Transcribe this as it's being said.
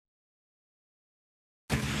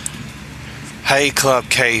Hey Club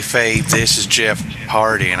Kayfabe, this is Jeff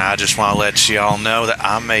Hardy, and I just want to let y'all know that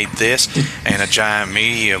I made this and a giant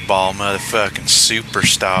media ball motherfucking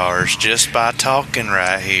superstars just by talking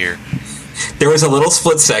right here. There was a little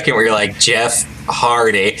split second where you're like, Jeff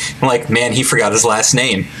Hardy. I'm like, man, he forgot his last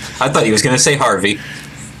name. I thought he was going to say Harvey.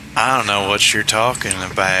 I don't know what you're talking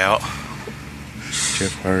about.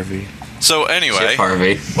 Jeff Harvey. So anyway, Jeff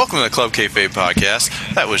Harvey. Welcome to the Club Kayfabe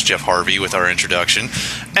podcast. That was Jeff Harvey with our introduction.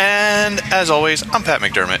 And as always, I'm Pat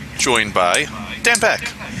McDermott, joined by Dan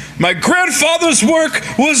Peck. My grandfather's work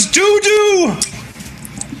was doo-doo!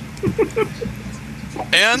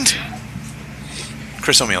 And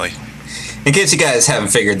Chris O'Mealy. In case you guys haven't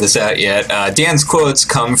figured this out yet, Dan's quotes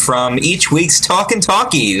come from each week's Talkin'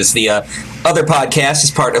 Talkies. The other podcast is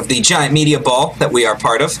part of the Giant Media Ball that we are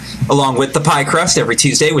part of, along with the Pie Crust every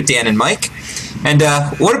Tuesday with Dan and Mike. And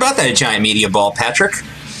what about that Giant Media Ball, Patrick?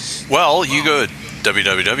 Well, you go to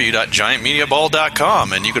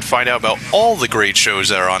www.giantmediaball.com and you can find out about all the great shows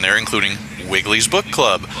that are on there, including Wiggly's Book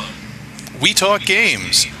Club, We Talk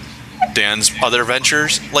Games, Dan's other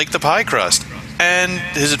ventures like the Pie Crust, and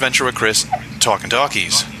his adventure with Chris, Talkin'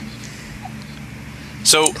 Talkies.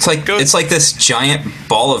 So It's like this giant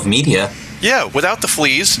ball of media. Yeah, without the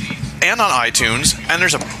fleas, and on iTunes, and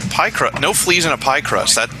there's a pie crust. No fleas in a pie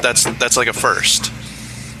crust. That's like a first.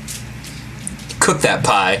 Cook that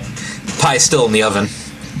pie. Pie's still in the oven.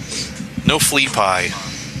 No flea pie.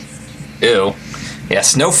 Ew.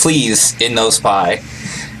 Yes, no fleas in those pie.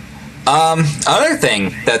 Other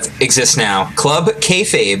thing that exists now,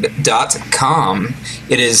 clubkayfabe.com.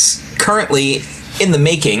 It is currently in the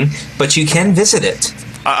making, but you can visit it.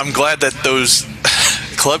 I'm glad that those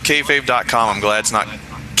clubkayfabe.com. I'm glad it's not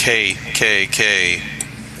KKK.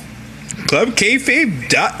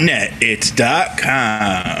 Clubkayfabe.net. It's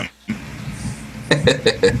 .com.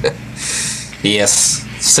 Yes.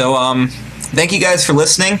 So, thank you guys for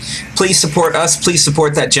listening. Please support us. Please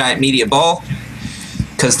support that Giant Media Ball.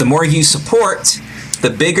 Because the more you support, the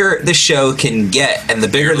bigger the show can get. And the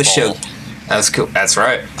bigger the show... That's cool. That's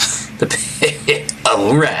right.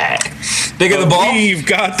 All right. Bigger the ball. We've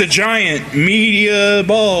got the Giant Media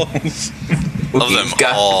Balls. Love them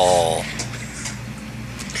all.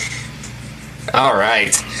 All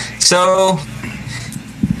right. So...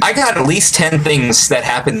 I got at least 10 things that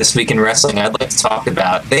happened this week in wrestling I'd like to talk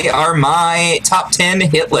about. They are my top 10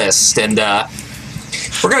 hit list, and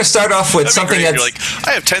we're going to start off with something that's... You're like,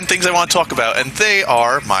 I have 10 things I want to talk about, and they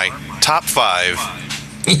are my top 5.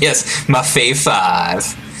 Yes, my fave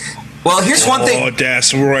 5. Well, here's one thing... Oh,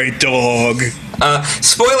 that's right, dog.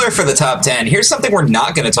 Spoiler for the top 10. Here's something we're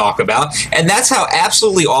not going to talk about, and that's how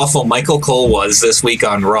absolutely awful Michael Cole was this week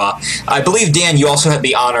on Raw. I believe, Dan, you also had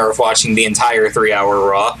the honor of watching the entire 3-hour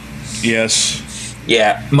Raw. Yes.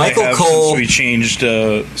 Yeah, Michael Cole... Since we changed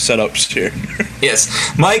setups here. Yes,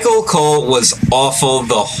 Michael Cole was awful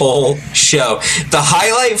the whole show. The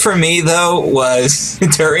highlight for me, though, was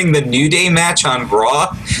during the New Day match on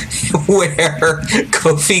Raw, where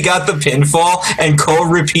Kofi got the pinfall, and Cole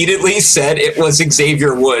repeatedly said it was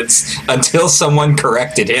Xavier Woods until someone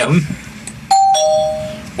corrected him.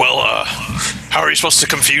 Well, how are you supposed to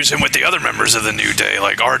confuse him with the other members of the New Day,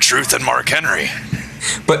 like R-Truth and Mark Henry?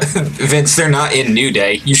 But, Vince, they're not in New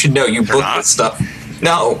Day. You should know. You booked this stuff.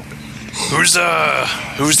 No. Who's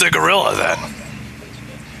the gorilla, then?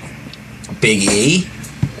 Big E?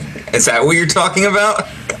 Is that what you're talking about?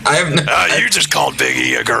 I have no... You just called Big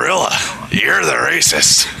E a gorilla. You're the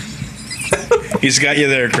racist. He's got you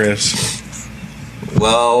there, Chris.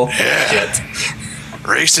 Well, yeah. shit.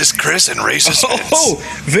 Racist Chris and racist Vince. Oh,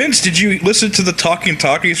 Vince, did you listen to the Talking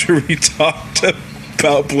Talkies where we talked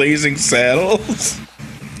about Blazing Saddles?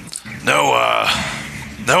 No,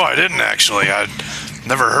 I didn't actually. I'd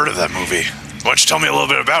never heard of that movie. Why don't you tell me a little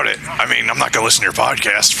bit about it? I mean, I'm not going to listen to your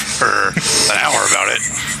podcast for an hour about it.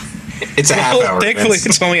 It's a half hour. Thankfully, Vince.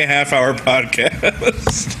 it's only a half-hour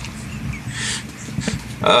podcast.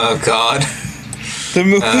 Oh, God. The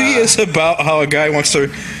movie is about how a guy wants to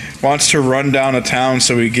run down a town,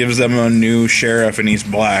 so he gives them a new sheriff, and he's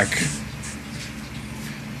black.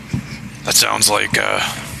 That sounds like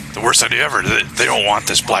the worst idea ever. They don't want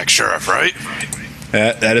this black sheriff, right?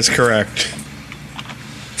 That is correct.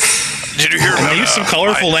 Did you hear about... I used some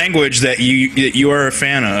colorful language that you are a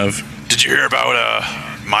fan of. Did you hear about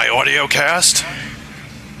my audio cast?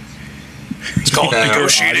 It's called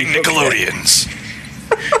Negotiating Nickelodeons.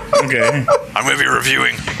 Okay. I'm going to be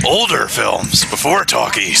reviewing older films before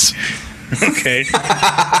talkies. Okay.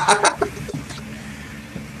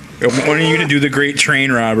 When are you going to do the Great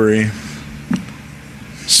Train Robbery?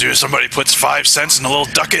 As soon as somebody puts 5 cents in a little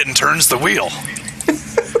ducat and turns the wheel.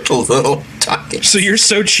 A little ducat. So you're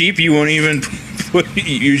so cheap you won't even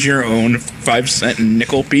Use your own 5-cent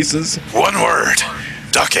nickel pieces. One word.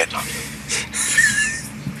 Duck it.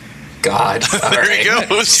 God. There he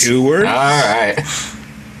goes. 2 words? All right.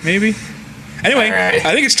 Maybe. Anyway, All right.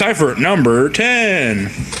 I think it's time for number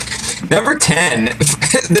 10. Number 10.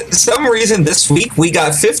 Some reason this week we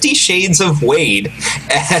got 50 Shades of Wade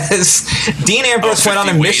as Dean Ambrose went on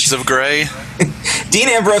a 50 mission. Shades of Grey. Dean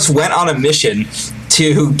Ambrose went on a mission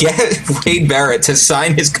to get Wade Barrett to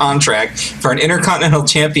sign his contract for an Intercontinental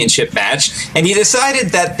Championship match, and he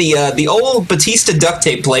decided that the old Batista duct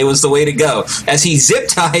tape play was the way to go, as he zip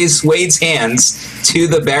ties Wade's hands to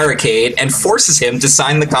the barricade and forces him to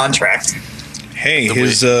sign the contract. Hey,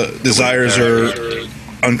 his desires are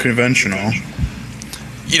unconventional.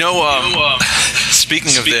 You know,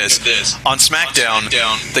 speaking of this, on SmackDown,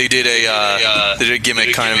 they did a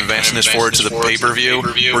gimmick kind of advancing this forward to the pay-per-view,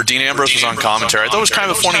 where Dean Ambrose was on commentary. I thought it was kind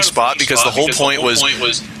of a funny spot because the whole point was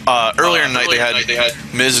earlier in the night they had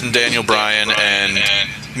Miz and Daniel Bryan, and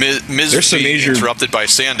Miz was being interrupted by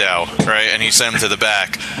Sandow, right? And he sent him to the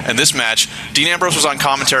back. And this match, Dean Ambrose was on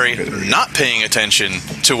commentary, not paying attention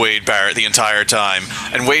to Wade Barrett the entire time.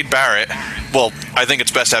 And Wade Barrett, well, I think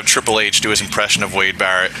it's best to have Triple H do his impression of Wade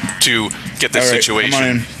Barrett to get this situation. Come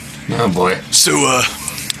on in. Oh boy. So,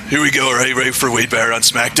 here we go, right for Wade Barrett on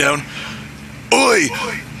SmackDown. Oi!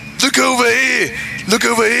 Look over here! Look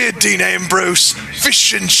over here, Dean Ambrose.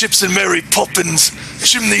 Fish and chips and Mary Poppins.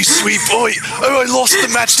 Chimney sweep. Oi! Oh, I lost the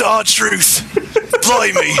match to R-Truth.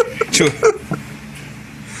 Blimey.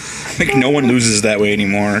 I think no one loses that way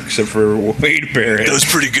anymore, except for Wade Barrett. That was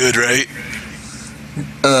pretty good, right?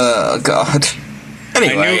 God.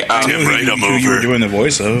 Anyway, I knew who you were doing the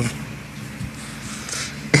voice of.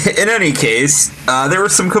 In any case, there were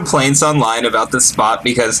some complaints online about this spot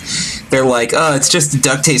because they're like, oh, it's just a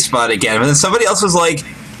duct tape spot again. And then somebody else was like,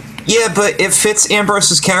 yeah, but it fits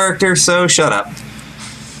Ambrose's character, so shut up.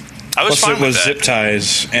 I was fine Plus, it was with that. zip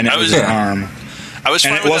ties, and it was an arm. I was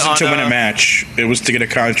fine and it with wasn't it to win a match. It was to get a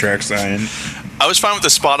contract signed. I was fine with the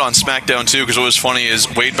spot on SmackDown, too, because what was funny is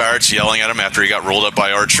Wade Barrett's yelling at him after he got rolled up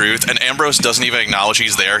by R-Truth, and Ambrose doesn't even acknowledge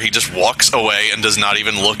he's there. He just walks away and does not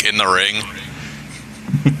even look in the ring.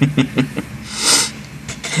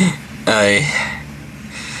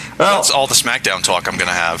 Well, that's all the SmackDown talk I'm going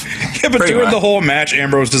to have. Yeah, but Pretty during much. the whole match,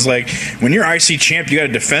 Ambrose is like, when you're IC champ, you got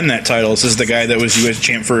to defend that title. This is the guy that was US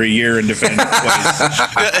champ for a year and defended it twice.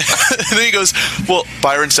 And then he goes, well,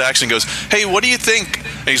 Byron Saxton goes, hey, what do you think?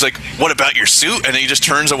 And he's like, what about your suit? And then he just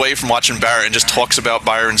turns away from watching Barrett and just talks about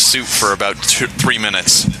Byron's suit for about 3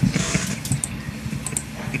 minutes.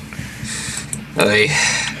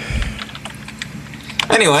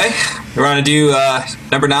 Anyway, we want to do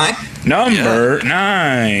number 9? Number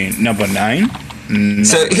 9. Number 9?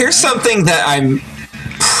 So here's something that I'm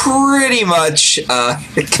pretty much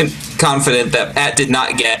confident that Pat did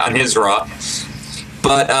not get on his Raw.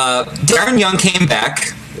 But Darren Young came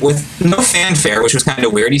back with no fanfare, which was kind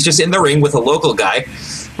of weird. He's just in the ring with a local guy,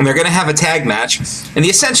 and they're going to have a tag match. And the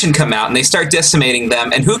Ascension come out, and they start decimating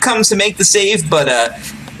them. And who comes to make the save but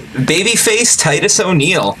babyface Titus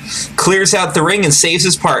O'Neil clears out the ring and saves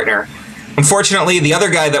his partner. Unfortunately, the other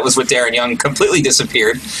guy that was with Darren Young completely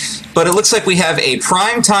disappeared. But it looks like we have a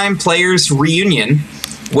primetime players reunion,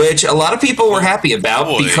 which a lot of people were happy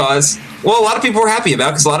about because... Well, a lot of people were happy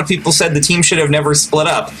about because a lot of people said the team should have never split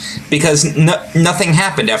up because nothing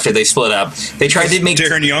happened after they split up. They tried to make...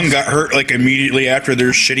 Darren Young got hurt like immediately after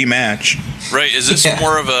their shitty match. Right, is this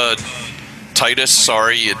more of a Titus,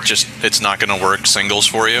 sorry, it's not going to work singles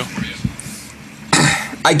for you?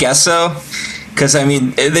 I guess so. Because, I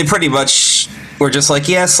mean, they pretty much were just like,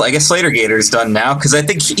 yes, I guess Slater Gator's done now. Because I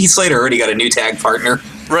think Heath Slater already got a new tag partner.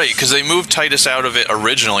 Right, because they moved Titus out of it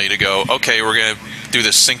originally to go, okay, we're going to do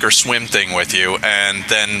this sink or swim thing with you. And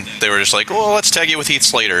then they were just like, well, let's tag you with Heath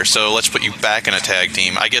Slater. So let's put you back in a tag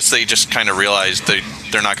team. I guess they just kind of realized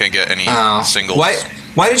they're not going to get any singles.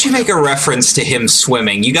 Why did you make a reference to him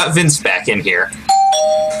swimming? You got Vince back in here.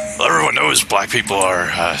 Well, everyone knows black people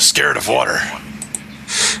are scared of water.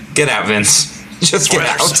 Get out, Vince. Just get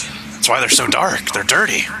out. That's why they're so dark. They're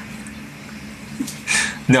dirty.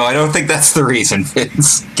 No, I don't think that's the reason,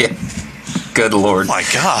 Vince. Good lord. Oh my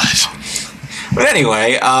God. But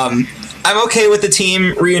anyway, I'm okay with the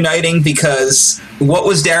team reuniting because what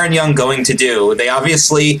was Darren Young going to do? They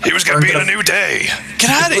obviously... He was going to be in a new day.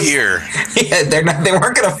 Get out of here. Yeah, they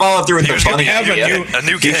weren't going to follow through with the bunny idea.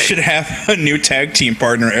 You should have a new tag team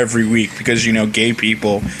partner every week because, you know, gay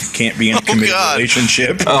people can't be in a committed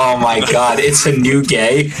relationship. Oh my God, it's a new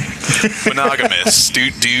gay. Monogamous.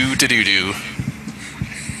 Do.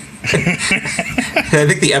 I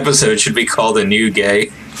think the episode should be called A New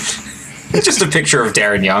Gay. Just a picture of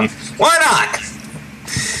Darren Young. Why not?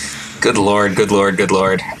 Good lord, good lord, good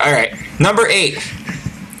lord. All right, number 8.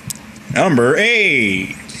 Number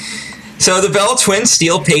 8. So the Bella twins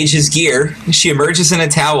steal Paige's gear. She emerges in a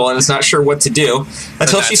towel and is not sure what to do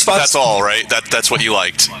until she spots... That's all, right? That's what you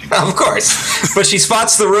liked. Of course. But she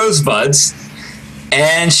spots the rosebuds,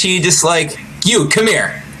 and she just like, you, come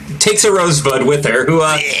here. Takes a rosebud with her,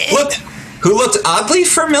 who looked oddly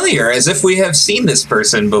familiar, as if we have seen this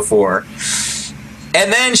person before.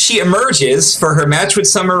 And then she emerges for her match with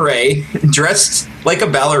Summer Rae, dressed like a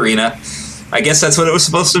ballerina. I guess that's what it was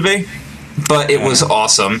supposed to be. But it was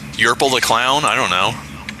awesome. Yerple the Clown? I don't know.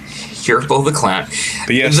 Yerple the Clown.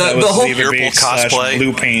 But yes, that was the whole Leva Bates cosplay.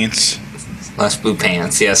 Blue Paints. Last blue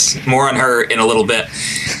pants, yes. More on her in a little bit.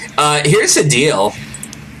 Here's the deal.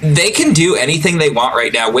 They can do anything they want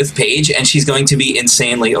right now with Paige, and she's going to be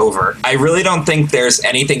insanely over. I really don't think there's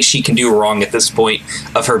anything she can do wrong at this point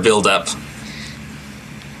of her build-up.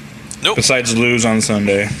 Nope. Besides lose on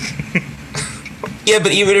Sunday. Yeah,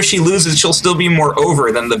 but even if she loses, she'll still be more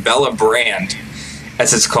over than the Bella brand,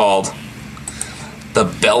 as it's called. The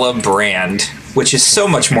Bella brand, which is so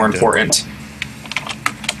much more important.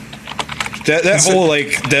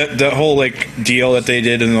 That whole deal that they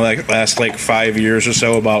did in the last 5 years or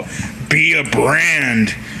so about be a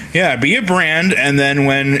brand. Yeah, be a brand, and then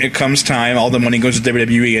when it comes time, all the money goes to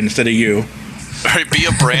WWE instead of you. All right, be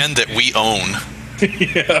a brand that we own.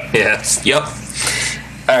 Yeah. Yes. Yep.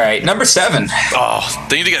 All right, number 7. Oh,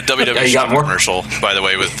 they need to get a WWE you got more? commercial, by the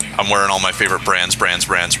way, with I'm wearing all my favorite brands.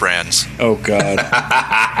 Oh, God.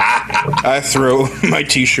 I throw my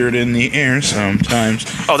T-shirt in the air sometimes.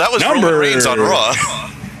 Oh, that was Number Roman Reigns on Raw.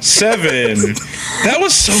 7. That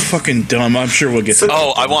was so fucking dumb. I'm sure we'll get to that.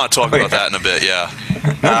 Oh, I want to talk about that in a bit, yeah.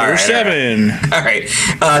 Number 7. All right.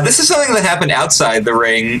 This is something that happened outside the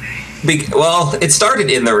ring. Well, it started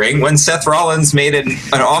in the ring when Seth Rollins made an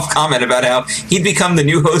off comment about how he'd become the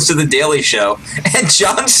new host of The Daily Show. And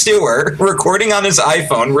Jon Stewart, recording on his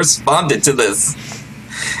iPhone, responded to this.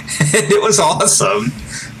 And it was awesome.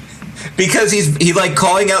 Because he's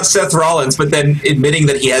calling out Seth Rollins, but then admitting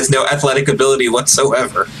that he has no athletic ability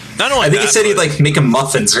whatsoever. Not only I think that, he said he'd make him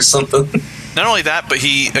muffins or something. Not only that, but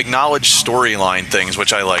he acknowledged storyline things,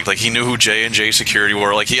 which I liked. Like, he knew who J&J Security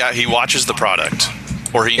were. Like, he watches the product.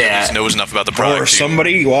 Or he knows enough about the product. Or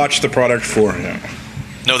somebody watched the product for him.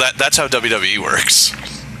 No, that's how WWE works.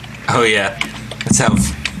 Oh, yeah.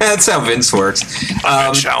 That's how Vince works.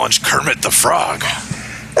 I challenged Kermit the Frog.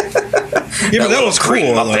 Yeah, but that was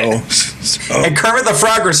cool, though. So. And Kermit the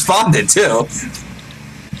Frog responded, too.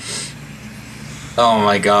 Oh,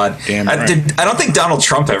 my God. Damn right. I don't think Donald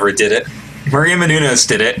Trump ever did it. Maria Menounos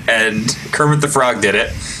did it, and Kermit the Frog did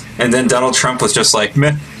it. And then Donald Trump was just like,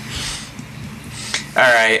 meh. All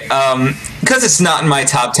right, because it's not in my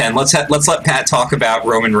top 10, let's let Pat talk about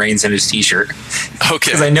Roman Reigns and his T-shirt.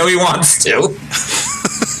 Okay. Because I know he wants to.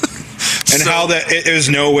 And how that it is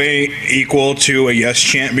no way equal to a yes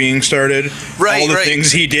chant being started. Right, all the right.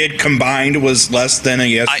 things he did combined was less than a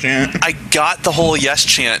yes chant. I got the whole yes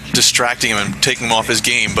chant distracting him and taking him off his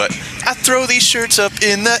game, but I throw these shirts up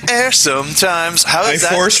in the air sometimes. How is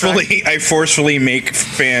that? I forcefully make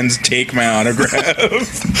fans take my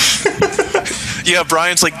autograph. Yeah,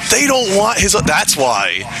 Brian's like, they don't want his. That's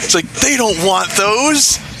why. It's like, they don't want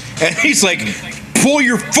those. And he's like, pull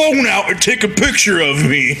your phone out and take a picture of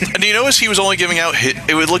me. And you notice he was only giving out,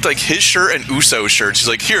 it would look like his shirt and Uso shirts. He's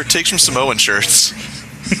like, here, take some Samoan shirts.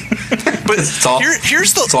 But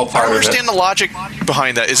here's the, I don't understand the logic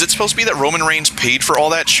behind that. Is it supposed to be that Roman Reigns paid for all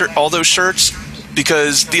those shirts?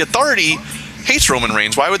 Because the Authority hates Roman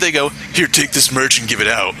Reigns. Why would they go, here, take this merch and give it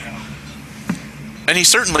out? And he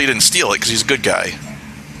certainly didn't steal it because he's a good guy.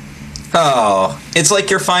 Oh, it's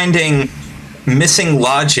like you're finding missing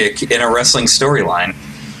logic in a wrestling storyline.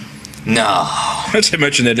 No. Not to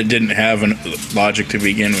mention that it didn't have a logic to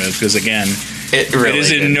begin with, because again, it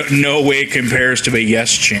is in no way compares to a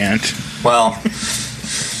yes chant. Well,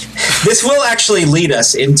 this will actually lead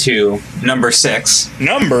us into number 6.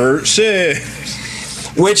 Number 6.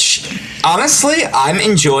 Which, honestly, I'm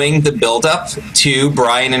enjoying the build-up to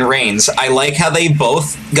Bryan and Reigns. I like how they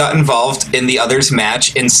both got involved in the other's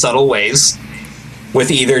match in subtle ways,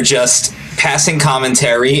 with either just passing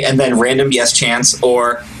commentary and then random yes chants,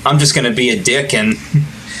 or I'm just going to be a dick and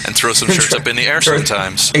throw some shirts up in the air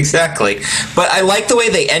sometimes. Exactly. But I like the way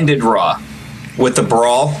they ended Raw with the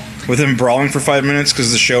brawl. With him brawling for 5 minutes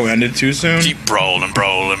because the show ended too soon? Keep brawling. But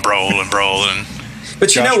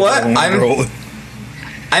you know what?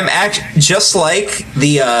 I'm just like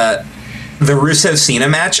the Rusev Cena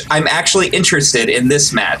match. I'm actually interested in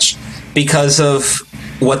this match because of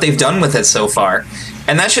what they've done with it so far,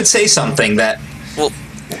 and that should say something. That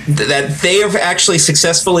that they have actually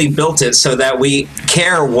successfully built it so that we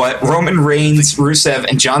care what Roman Reigns, Rusev,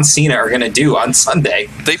 and John Cena are going to do on Sunday.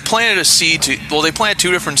 They planted a seed they planted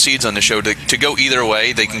two different seeds on the show to go either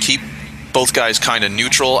way. They can keep both guys kind of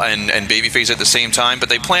neutral and babyface at the same time, but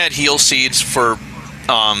they planted heel seeds for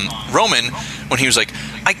Roman when he was like,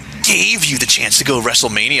 I gave you the chance to go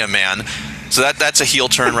WrestleMania, man. So that's a heel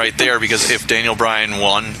turn right there, because if Daniel Bryan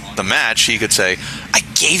won the match, he could say, I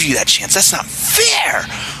gave you that chance. That's not fair.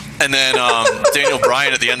 And then Daniel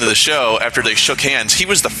Bryan at the end of the show, after they shook hands, he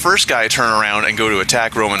was the first guy to turn around and go to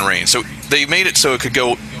attack Roman Reigns. So they made it so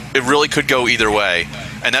it really could go either way.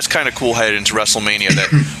 And that's kind of cool headed into WrestleMania,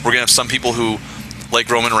 that we're going to have some people who like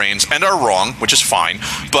Roman Reigns and are wrong, which is fine,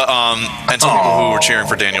 but and some people who were cheering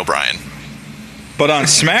for Daniel Bryan. But on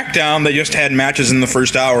SmackDown, they just had matches in the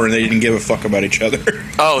first hour, and they didn't give a fuck about each other.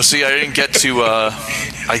 Oh, see, I didn't get to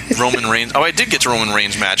Roman Reigns. Oh, I did get to Roman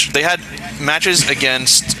Reigns' match. They had matches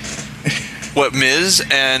against Miz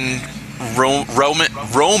and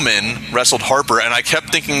Roman wrestled Harper, and I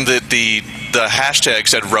kept thinking that the hashtag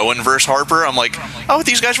said Rowan versus Harper. I'm like, oh,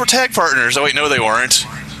 these guys were tag partners. Oh wait, no, they weren't.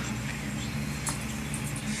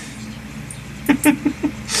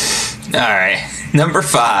 All right, number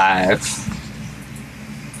 5.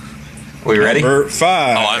 We ready? Number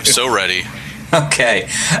 5. Oh, I'm so ready. Okay.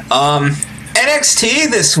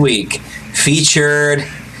 NXT this week featured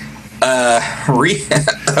a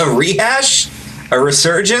rehash, a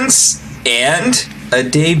resurgence, and a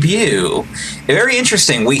debut. Very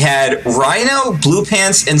interesting. We had Rhino, Blue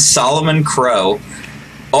Pants, and Solomon Crow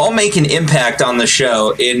all make an impact on the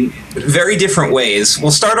show in very different ways.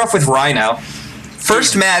 We'll start off with Rhino.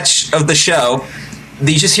 First match of the show.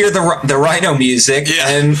 You just hear the Rhino music,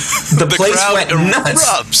 and the place went nuts.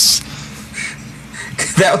 Erupts.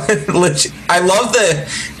 That was I love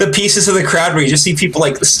the pieces of the crowd where you just see people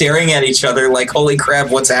like staring at each other, like, "Holy crap,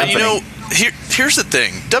 what's happening?" You know, here's the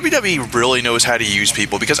thing: WWE really knows how to use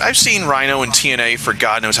people, because I've seen Rhino in TNA for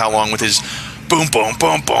God knows how long with his boom, boom,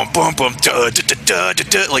 boom, boom, boom, boom, da, da, da, da,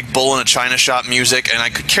 da, like bull in a china shop music, and I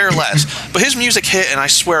could care less. But his music hit, and I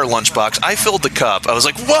swear, Lunchbox, I filled the cup. I was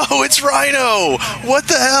like, whoa, it's Rhino! What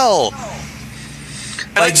the hell?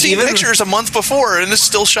 And I'd seen pictures a month before, and this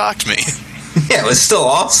still shocked me. Yeah, it was still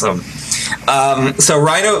awesome. So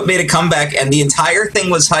Rhino made a comeback, and the entire thing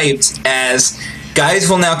was hyped as guys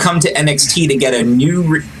will now come to NXT to get a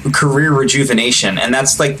new career rejuvenation, and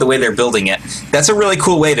that's like the way they're building it. That's a really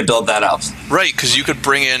cool way to build that up. Right, because you could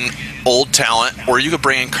bring in old talent, or you could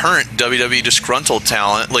bring in current WWE disgruntled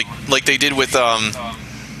talent, like they did with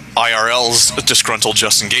IRL's disgruntled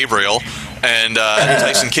Justin Gabriel and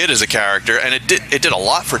Tyson Kidd as a character, and it did a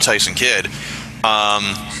lot for Tyson Kidd.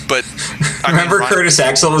 But remember, Curtis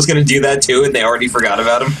Axel was going to do that too, and they already forgot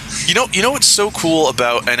about him. You know what's so cool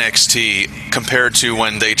about NXT compared to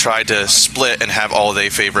when they tried to split and have all their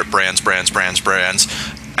favorite brands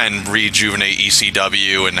and rejuvenate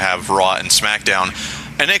ECW and have Raw and SmackDown?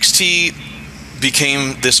 NXT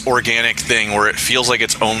became this organic thing where it feels like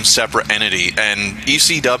its own separate entity, and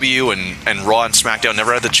ECW and Raw and SmackDown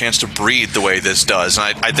never had the chance to breathe the way this does.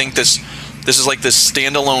 And I think this is like this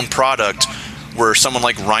standalone product where someone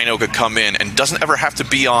like Rhino could come in and doesn't ever have to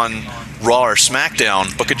be on Raw or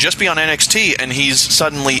SmackDown, but could just be on NXT, and he's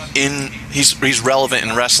suddenly he's relevant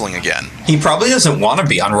in wrestling again. He probably doesn't want to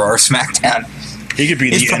be on Raw or SmackDown. He could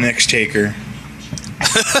be the NX Taker.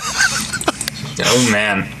 Oh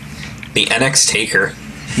man, the NX Taker.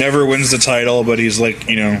 Never wins the title, but he's like,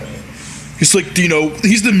 he's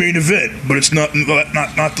the main event, but it's not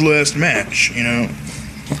the last match,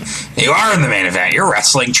 You are in the main event. You're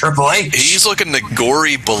wrestling Triple H. He's looking to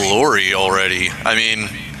gory Balori already. I mean,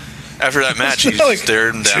 after that match, he like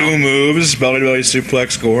stared him down. 2 moves, belly-to-belly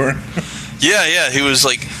suplex, gore. Yeah, he was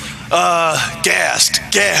like, gassed.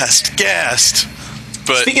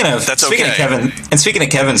 But speaking of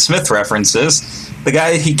Kevin Smith references, the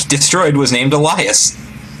guy he destroyed was named Elias.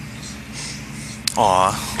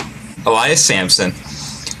 Aw. Elias Sampson.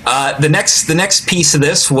 The next piece of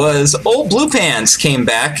this was Old Blue Pants came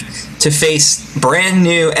back to face brand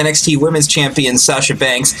new NXT Women's Champion Sasha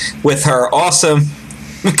Banks with her awesome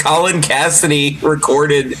Colin Cassidy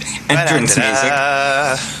recorded entrance music.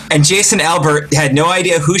 And Jason Albert had no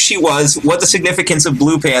idea who she was, what the significance of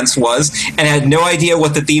Blue Pants was, and had no idea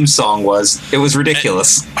what the theme song was. It was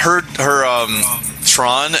ridiculous. And her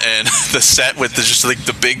Tron and the set with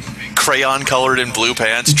the big crayon colored in blue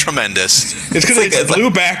pants, tremendous. It's because it's a blue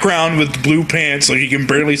background with blue pants, so you can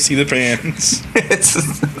barely see the pants. It's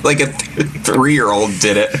like a 3-year-old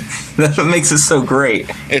did it. That's what makes it so great.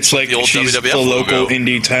 It's like the old she's WWF the local logo.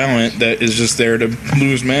 indie talent that is just there to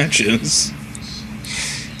lose matches.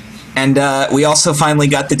 And we also finally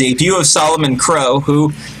got the debut of Solomon Crow,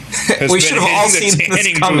 who we should have all seen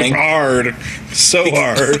this coming. Hard. So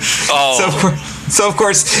hard. Oh. So of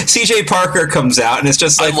course, CJ Parker comes out and it's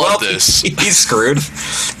just like, I love this. He's screwed.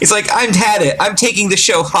 He's like, I've had it. I'm taking the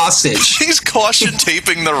show hostage. He's caution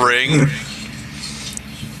taping the ring.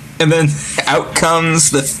 And then out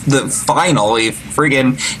comes the finally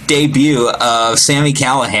friggin' debut of Sami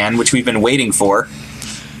Callihan, which we've been waiting for.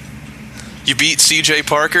 You beat CJ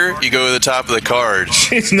Parker, you go to the top of the card.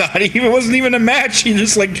 It wasn't even a match. He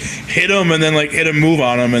just like hit him and then like hit a move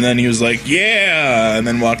on him, and then he was like, yeah, and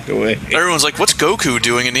then walked away. Everyone's like, what's Goku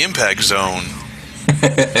doing in the Impact Zone?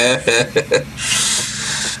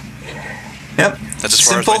 Yep. That's as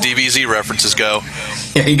far as my DBZ references go.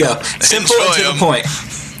 There you go. Simple and to the point.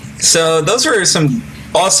 So those are some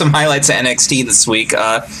awesome highlights of NXT this week.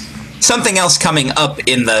 Something else coming up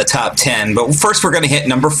in the top 10, but first we're going to hit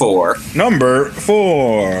number 4. Number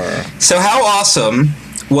 4. So how awesome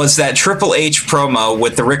was that Triple H promo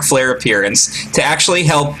with the Ric Flair appearance to actually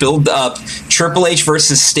help build up Triple H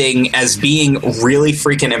versus Sting as being really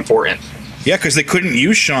freaking important? Yeah, because they couldn't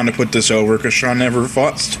use Shawn to put this over because Shawn never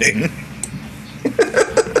fought Sting.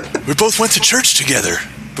 We both went to church together,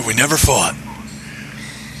 but we never fought.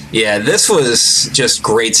 Yeah, this was just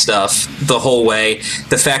great stuff the whole way.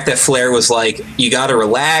 The fact that Flair was like, you gotta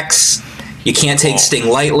relax, you can't take Sting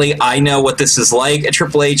lightly, I know what this is like, and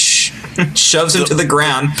Triple H shoves him to the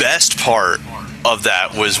ground. The best part of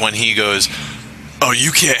that was when he goes, oh,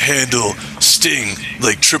 you can't handle Sting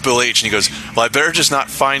like Triple H, and he goes, well, I better just not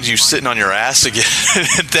find you sitting on your ass again.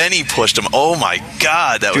 And then he pushed him. Oh my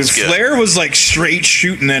god, that was good. Flair was like straight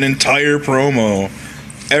shooting that entire promo.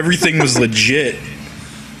 Everything was legit.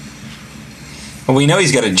 Well, we know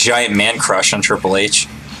he's got a giant man crush on Triple H.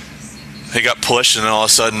 He got pushed, and then all of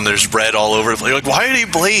a sudden there's red all over. You're like, why did he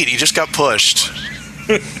bleed? He just got pushed.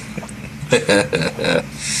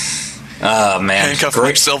 Oh, man. Handcuffed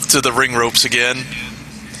myself to the ring ropes again.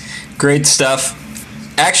 Great stuff.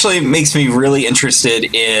 Actually makes me really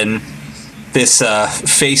interested in this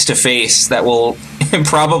face-to-face that will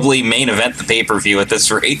probably main event the pay-per-view at this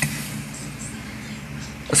rate.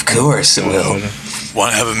 Of course it will.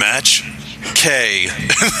 Want to have a match? K.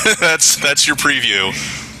 That's your preview.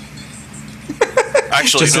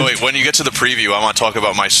 Actually, no, wait. When you get to the preview, I want to talk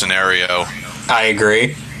about my scenario. I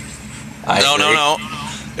agree. No.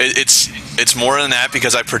 It's more than that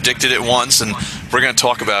because I predicted it once, and we're going to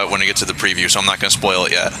talk about it when we get to the preview, so I'm not going to spoil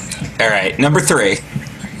it yet. All right, number 3.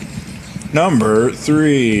 Number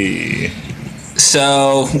 3.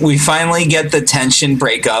 So we finally get the tension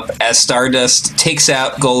breakup as Stardust takes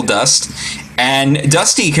out Goldust, and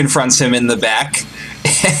Dusty confronts him in the back,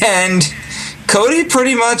 and Cody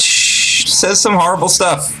pretty much says some horrible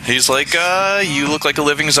stuff. He's like, you look like a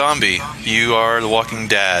living zombie. You are the walking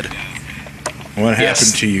dad. What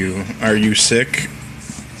happened to you? Are you sick?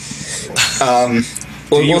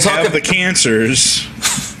 We'll talk about the cancers.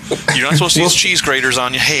 You're not supposed to use cheese graters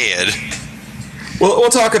on your head. We'll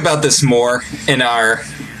talk about this more in our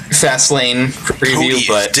Fastlane preview. Cody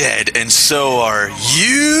but is dead, and so are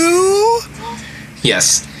you.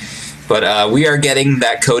 Yes, but we are getting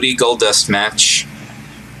that Cody Goldust match.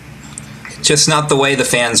 Just not the way the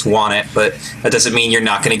fans want it, but that doesn't mean you're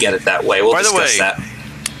not going to get it that way. We'll discuss that.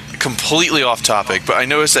 Completely off topic, but I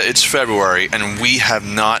noticed that it's February, and we have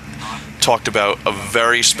not talked about a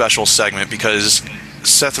very special segment because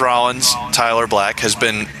Seth Rollins, Tyler Black, has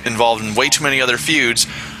been involved in way too many other feuds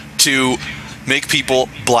to make people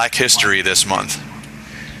Black History this month.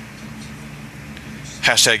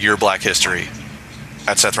 Hashtag your Black History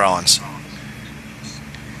at Seth Rollins.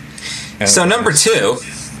 So number 2.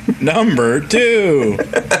 Number 2.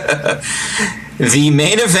 The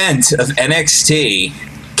main event of NXT,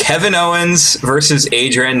 Kevin Owens versus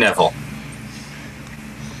Adrian Neville.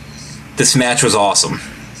 This match was awesome.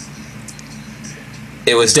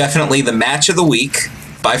 It was definitely the match of the week,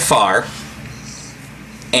 by far.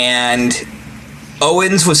 And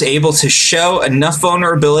Owens was able to show enough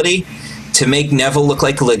vulnerability to make Neville look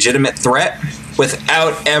like a legitimate threat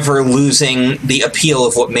without ever losing the appeal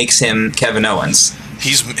of what makes him Kevin Owens.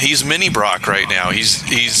 He's mini Brock right now. He's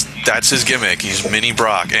that's his gimmick. He's mini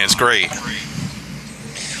Brock, and it's great.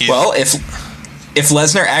 Well, if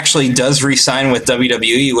Lesnar actually does re-sign with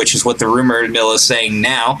WWE, which is what the rumor mill is saying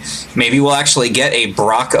now, maybe we'll actually get a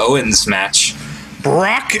Brock Owens match.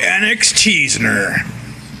 Brock NXTsner.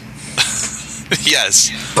 Yes.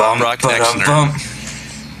 Brock Nexner.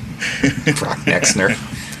 Brock Nexner.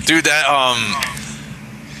 Dude, that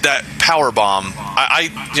power bomb. I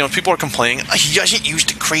people are complaining. He hasn't used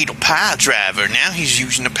the cradle pile driver. Now he's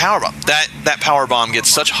using the power bomb. That power bomb gets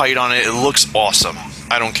such height on it. It looks awesome.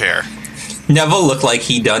 I don't care. Neville looked like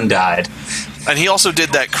he done died. And he also did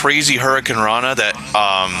that crazy Hurricane Rana, that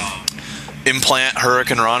implant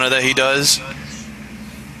Hurricane Rana that he does.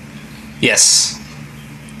 Yes.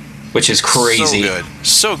 Which is crazy. So good.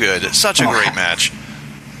 So good. Such a great match.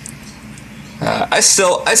 I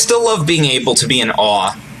still love being able to be in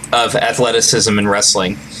awe of athleticism in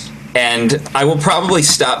wrestling. And I will probably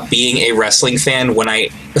stop being a wrestling fan when I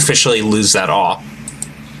officially lose that awe.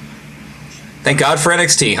 Thank God for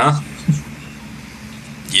NXT, huh?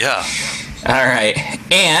 Yeah. All right.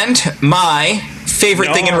 And my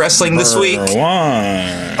favorite thing in wrestling this week.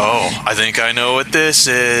 Oh, I think I know what this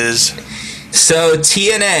is. So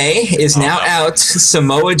TNA is now out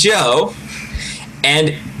Samoa Joe,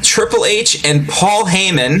 and Triple H and Paul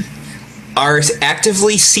Heyman are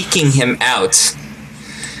actively seeking him out.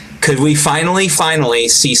 Could we finally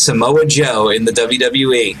see Samoa Joe in the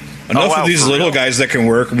WWE? Enough of these little guys that can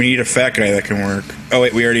work. We need a fat guy that can work. Oh,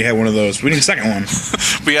 wait, we already had one of those. We need a second one.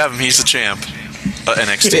 We have him. He's the champ.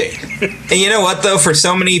 NXT. And you know what, though? For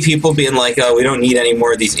so many people being like, oh, we don't need any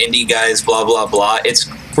more of these indie guys, blah, blah, blah, it's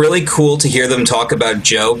really cool to hear them talk about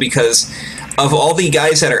Joe, because of all the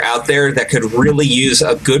guys that are out there that could really use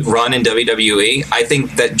a good run in WWE, I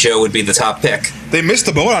think that Joe would be the top pick. They missed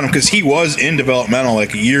the boat on him because he was in developmental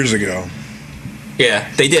like years ago.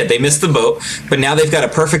 Yeah, they did. They missed the boat, but now they've got a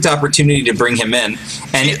perfect opportunity to bring him in.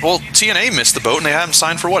 And TNA missed the boat, and they had him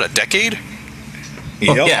signed for what, a decade?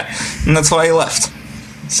 Yep. Yeah, and that's why he left.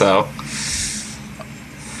 So,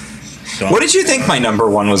 what did you think my number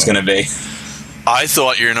one was going to be? I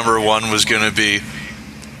thought your number one was going to be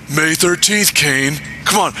May 13th, Kane.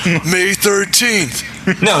 Come on, May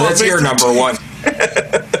 13th. No, that's your number one.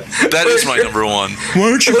 That is my number one.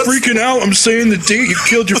 Why aren't you freaking out? I'm saying the date you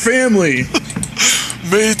killed your family.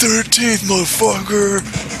 May 13th, motherfucker.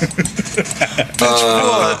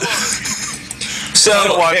 What? So, I don't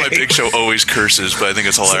know why my Big Show always curses, but I think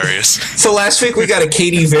it's hilarious. So last week we got a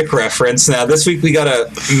Katie Vick reference. Now this week we got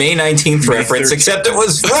a May 19th reference, except it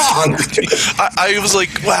was wrong. I was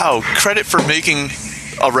like, wow, credit for making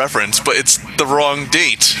a reference, but it's the wrong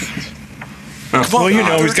date. Well, you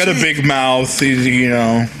know, he's got a big mouth. He's, you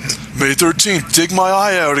know. May 13th, dig my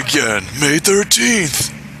eye out again. May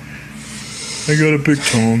 13th. I got a big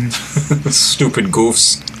tongue. Stupid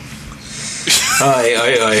goofs.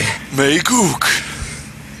 Aye. May Gook.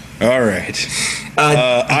 All right.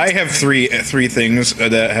 I have three things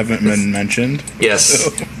that haven't been mentioned. Yes.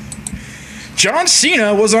 So, John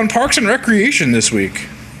Cena was on Parks and Recreation this week.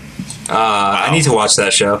 Wow. I need to watch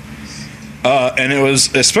that show. And it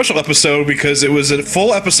was a special episode because it was a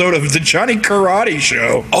full episode of the Johnny Karate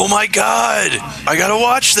Show. Oh my God! I gotta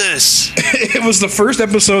watch this. It was the first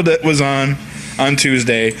episode that was on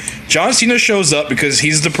Tuesday. John Cena shows up because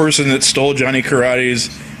he's the person that stole Johnny Karate's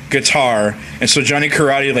guitar, and so Johnny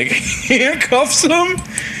Karate like handcuffs him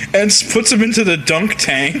and puts him into the dunk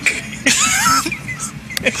tank.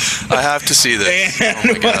 I have to see this.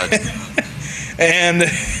 Oh my God! And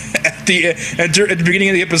at the beginning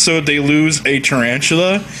of the episode, they lose a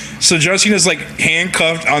tarantula. So John Cena's like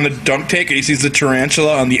handcuffed on the dunk tank, and he sees the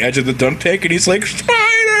tarantula on the edge of the dunk tank, and he's like,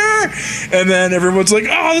 "Spider!" And then everyone's like,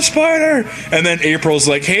 "Oh, the spider!" And then April's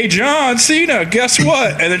like, "Hey, John Cena, guess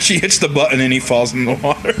what?" And then she hits the button, and he falls in the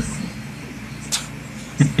water.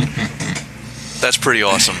 That's pretty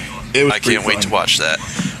awesome. I can't wait to watch that.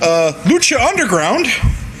 Lucha Underground.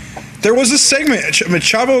 There was a segment.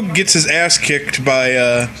 Chavo gets his ass kicked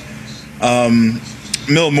by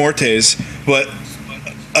Mil Mortes, but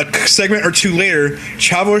a segment or two later,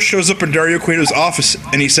 Chavo shows up in Dario Cueto's office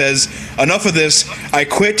and he says, "Enough of this. I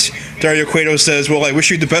quit." Dario Cueto says, "Well, I wish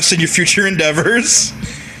you the best in your future endeavors."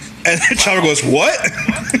 And Chavo goes, "What?"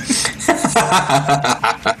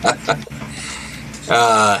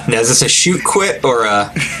 Now, is this a shoot quit or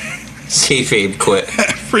a kayfabe quit?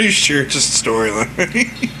 Pretty sure it's just a storyline.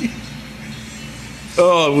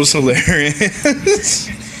 Oh, it was hilarious.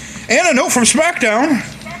 And a note from SmackDown.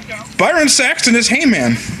 Byron Saxton is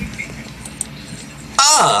Heyman.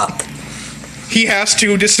 He has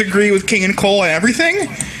to disagree with King and Cole and everything,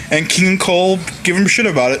 and King and Cole give him shit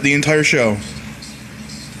about it the entire show.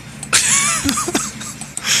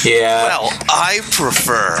 Yeah. Well, I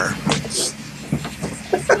prefer.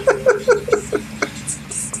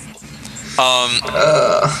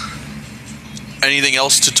 Anything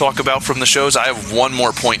else to talk about from the shows? I have one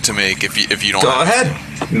more point to make. If you don't. Go ahead.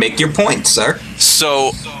 Make your point, sir.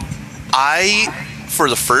 So, for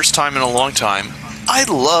the first time in a long time, I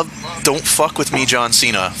love "Don't Fuck With Me" John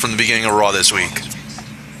Cena from the beginning of Raw this week.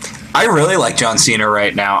 I really like John Cena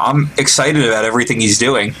right now. I'm excited about everything he's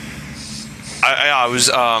doing. I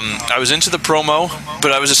was into the promo,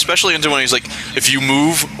 but I was especially into when he's like, if you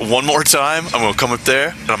move one more time, I'm gonna come up there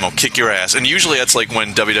and I'm gonna kick your ass. And usually that's like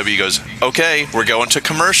when WWE goes, okay, we're going to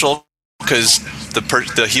commercial because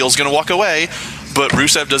the heel's gonna walk away. But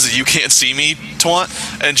Rusev does the "you can't see me" taunt,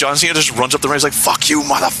 and John Cena just runs up the ring. He's like, "Fuck you,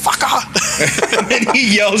 motherfucker!" And then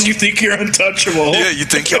he yells, "You think you're untouchable?" Yeah, you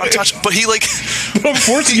think you're untouchable, but he like, but I'm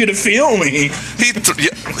forcing you to feel me. He's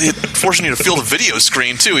forcing you to feel the video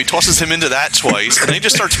screen too. He tosses him into that twice, and then he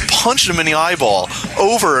just starts punching him in the eyeball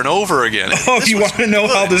over and over again. Oh, you want to know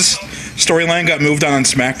how this storyline got moved on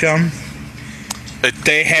SmackDown?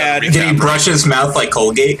 They had. Did he brush his mouth like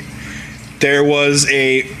Colgate? There was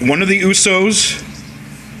one of the Usos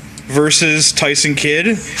versus Tyson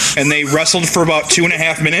Kidd, and they wrestled for about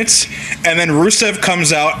 2.5 minutes, and then Rusev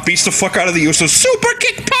comes out, beats the fuck out of the Usos, super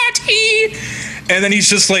kick party, and then he's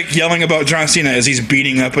just like yelling about John Cena as he's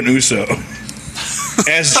beating up an Uso.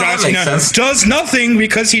 As John Cena does nothing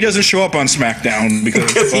because he doesn't show up on SmackDown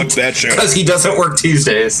because fuck that show. Because he doesn't work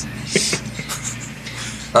Tuesdays. He's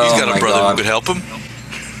got a brother who could help him.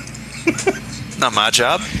 Not my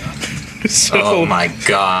job. So, oh my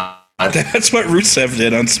god. That's what Rusev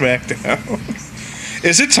did on SmackDown.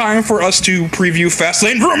 Is it time for us to preview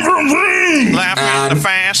Fastlane? Vroom, vroom, vroom! Laughing at the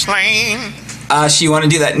Fastlane. So you want to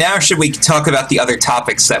do that now, or should we talk about the other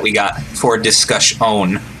topics that we got for discussion?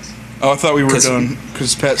 Oh, I thought we were done,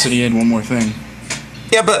 because Pat said he had one more thing.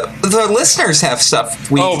 Yeah, but the listeners have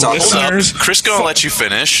stuff we can talk about. Chris gonna let you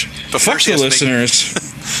finish. But fuck the listeners.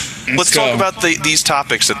 Let's talk about these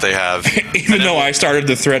topics that they have. Even though I started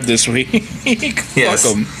the thread this week. Yes.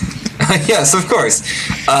 Fuck them. Yes, of course.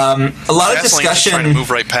 A lot of discussion. Trying to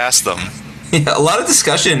move right past them. Yeah, a lot of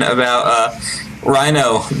discussion about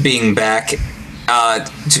Rhino being back.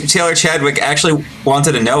 Taylor Chadwick actually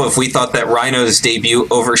wanted to know if we thought that Rhino's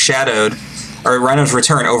Rhino's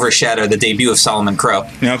return overshadowed the debut of Solomon Crow.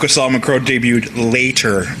 No, because Solomon Crow debuted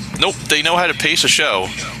later. Nope, they know how to pace a show.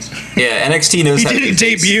 Yeah, NXT knows how to didn't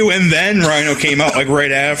debut, and then Rhino came out like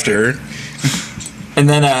right after. And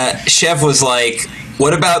then Chev was like,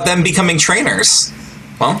 what about them becoming trainers?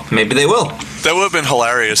 Well, maybe they will. That would have been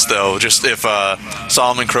hilarious, though, just if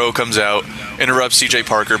Solomon Crow comes out, interrupts CJ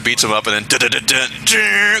Parker, beats him up, and then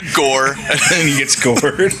gore. And he gets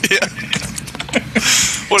gored. Yeah.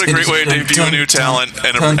 What a great way to debut a new talent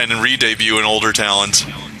and re-debut an older talent.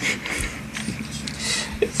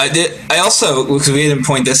 I also, because we didn't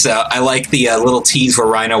point this out, I like the little tease where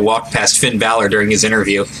Rhino walked past Finn Balor during his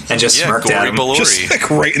interview and just smirked at him. Balori. Just like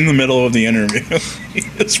right in the middle of the interview. He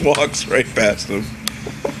just walks right past him.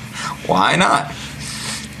 Why not?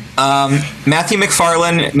 Matthew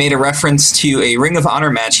McFarlane made a reference to a Ring of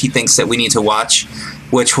Honor match he thinks that we need to watch,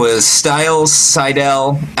 which was Styles,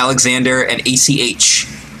 Seidel, Alexander, and ACH.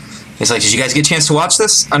 He's like, did you guys get a chance to watch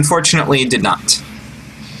this? Unfortunately, did not.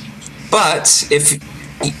 But if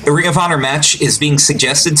a Ring of Honor match is being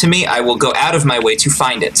suggested to me, I will go out of my way to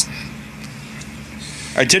find it.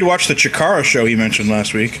 I did watch the Chikara show he mentioned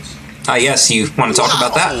last week. Yes, you want to talk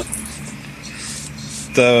about that?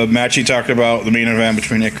 The match he talked about, the main event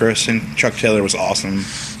between Icarus and Chuck Taylor, was awesome.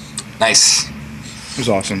 Nice. It was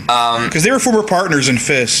awesome. Because they were former partners in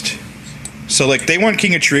Fist. So, like, they won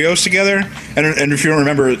King of Trios together. And if you don't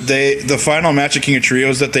remember, the final match of King of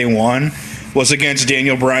Trios that they won was against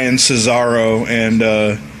Daniel Bryan, Cesaro,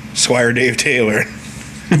 and Squire Dave Taylor.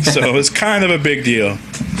 So it was kind of a big deal.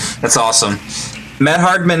 That's awesome. Matt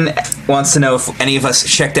Hardman wants to know if any of us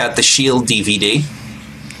checked out the S.H.I.E.L.D. DVD.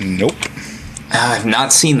 Nope. I've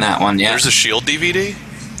not seen that one yet. There's a S.H.I.E.L.D. DVD?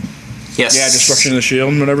 Yes. Yeah, Destruction of the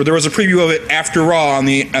Shield, whatever. There was a preview of it after Raw on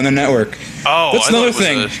the network. Oh, that's another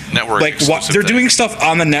thing. Network like they're doing stuff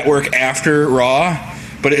on the network after Raw,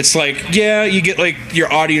 but it's like, yeah, you get like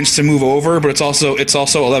your audience to move over, but it's also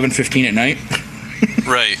 11:15 at night.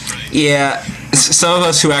 Right. Yeah. Some of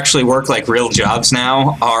us who actually work like real jobs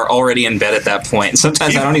now are already in bed at that point.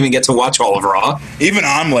 Sometimes I don't even get to watch all of Raw. Even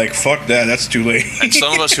I'm like, fuck that, that's too late. And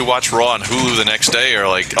some of us who watch Raw on Hulu the next day are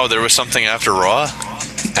like, oh, there was something after Raw?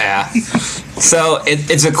 Yeah. So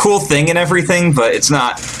it's a cool thing and everything, but it's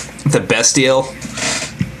not the best deal.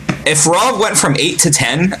 If Raw went from 8 to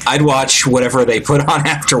 10, I'd watch whatever they put on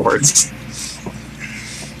afterwards.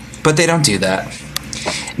 But they don't do that.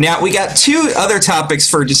 Now, we got two other topics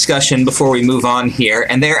for discussion before we move on here,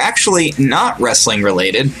 and they're actually not wrestling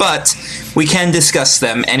related, but we can discuss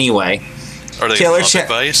them anyway. Are they Taylor love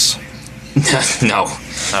advice? No.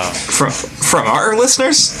 Oh. From our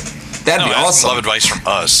listeners? That'd be awesome. Love advice from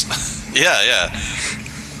us. Yeah.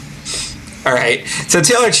 All right. So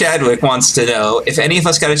Taylor Chadwick wants to know if any of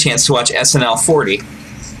us got a chance to watch SNL 40.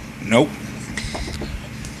 Nope.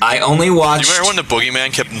 I only Do watched. you remember when the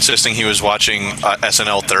Boogeyman kept insisting he was watching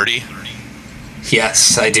SNL 30?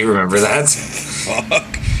 Yes, I do remember that.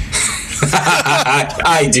 Fuck.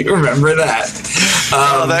 I do remember that.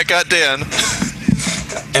 That got Dan.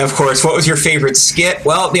 And of course, what was your favorite skit?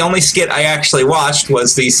 Well, the only skit I actually watched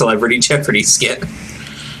was the Celebrity Jeopardy skit.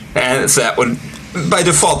 And so that would, by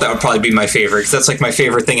default, that would probably be my favorite, because that's like my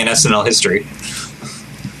favorite thing in SNL history.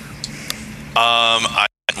 I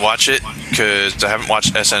didn't watch it because I haven't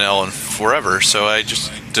watched SNL in forever, so I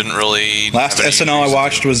just didn't really. Last have any SNL I reason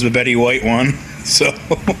watched was the Betty White one. So.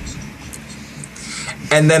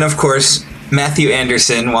 And then, of course, Matthew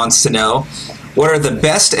Anderson wants to know, what are the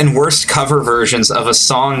best and worst cover versions of a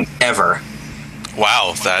song ever?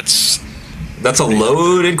 Wow, that's That's a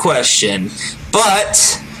loaded question.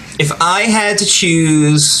 But if I had to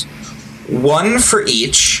choose one for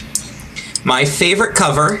each, my favorite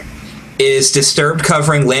cover is Disturbed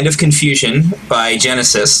covering Land of Confusion by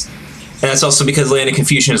Genesis. And that's also because Land of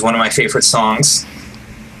Confusion is one of my favorite songs.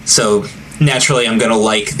 So naturally I'm going to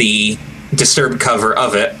like the Disturbed cover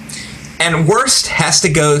of it. And worst has to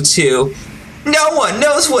go to No One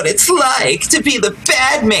Knows What It's Like to Be the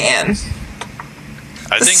Bad Man.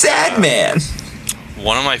 I The think Sad Man.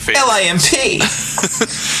 one of my favorite. LIMP.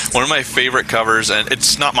 One of my favorite covers, and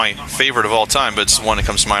it's not my favorite of all time, but it's the one that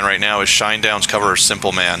comes to mind right now, is Shinedown's cover of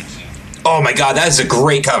Simple Man. Oh my god, that is a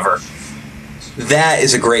great cover. That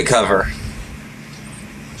is a great cover.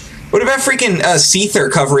 What about freaking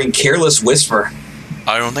Seether covering Careless Whisper?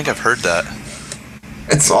 I don't think I've heard that.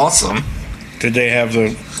 It's awesome. Did they have the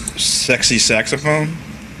sexy saxophone?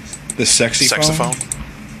 The sexy Saxophone?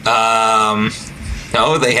 phone?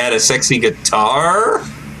 No, they had a sexy guitar.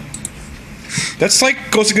 That's like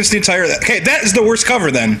goes against the entire. Okay, that is the worst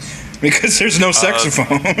cover then, because there's no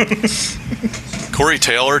saxophone. Corey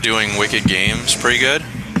Taylor doing Wicked Games, pretty good.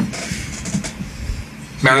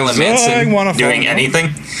 Marilyn I Manson wanna doing follow.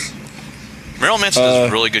 anything. Marilyn Manson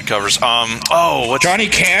does really good covers. What's Johnny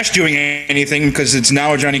Cash doing anything because it's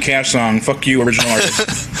now a Johnny Cash song. Fuck you, original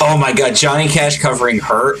artist. Oh my god, Johnny Cash covering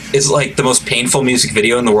Hurt is like the most painful music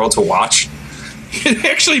video in the world to watch. It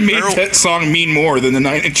actually made that song mean more than the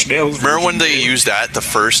Nine Inch Nails. Remember when version they did. used that the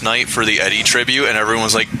first night for the Eddie tribute, and everyone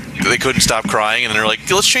was like, they couldn't stop crying, and they're like,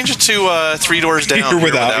 let's change it to Three Doors Down. Here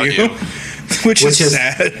Without You? Which is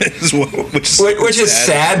sad. Which is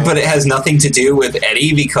sad, but it has nothing to do with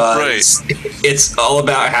Eddie because it's all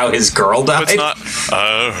about how his girl died. It's not,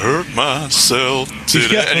 I hurt myself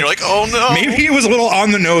today. Yeah. And you're like, oh no. Maybe it was a little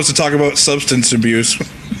on the nose to talk about substance abuse.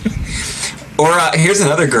 Or here's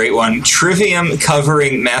another great one: Trivium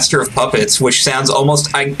covering Master of Puppets, which sounds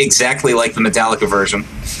almost exactly like the Metallica version.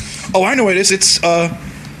 Oh, I know what it is. It's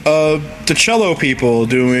the cello people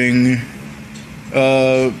doing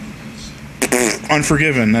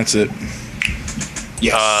Unforgiven. That's it.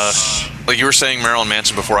 Yes. Like you were saying Marilyn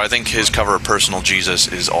Manson before, I think his cover of Personal Jesus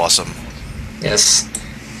is awesome. Yes.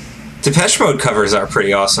 Depeche Mode covers are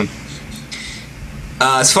pretty awesome.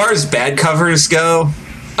 As far as bad covers go,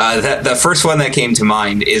 the first one that came to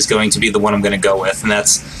mind is going to be the one I'm going to go with, and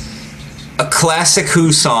that's a classic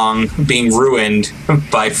Who song being ruined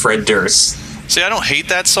by Fred Durst. See, I don't hate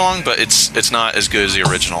that song, but it's not as good as the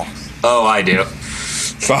original. Oh, I do.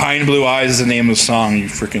 Behind Blue Eyes is the name of the song, you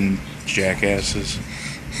freaking jackasses.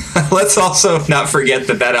 Let's also not forget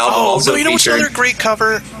that album also you know what's featured... another great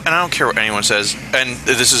cover? And I don't care what anyone says. And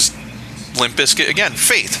this is Limp Bizkit again.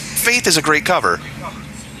 Faith. Faith is a great cover.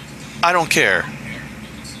 I don't care.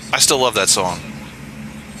 I still love that song.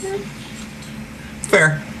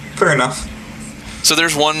 Fair enough. So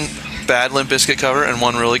there's one bad Limp Bizkit cover and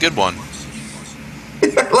one really good one.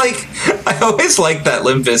 Like, I always liked that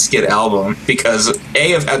Limp Bizkit album because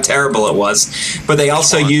A, of how terrible it was, but they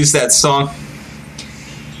also used that song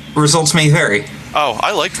Results May Vary. Oh,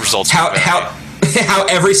 I liked Results. How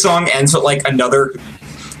every song ends with like another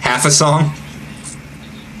half a song.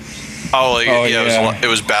 It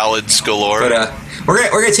was ballads galore. But we're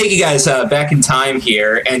gonna take you guys back in time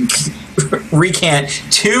here and recant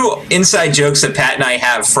two inside jokes that Pat and I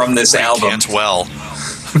have from this album. Recant well.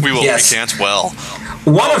 We will Yes. recant well.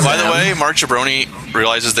 One of By them, the way, Mark Jabroni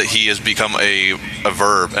realizes that he has become a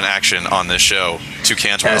verb, an action on this show, to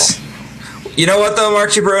cant well. yes. You know what though, Mark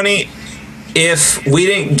Jabroni? If we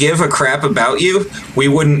didn't give a crap about you, we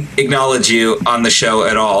wouldn't acknowledge you on the show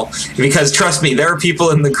at all. Because trust me, there are people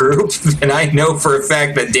in the group, and I know for a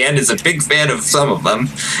fact that Dan is a big fan of some of them,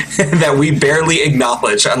 that we barely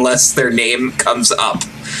acknowledge unless their name comes up.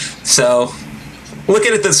 So, look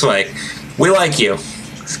at it this way. We like you.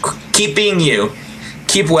 Keep being you.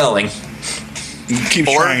 Keep welling. Keep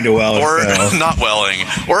trying to well. Or it fails. not welling.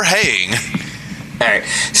 Or haying. All right.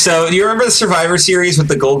 So, do you remember the Survivor Series with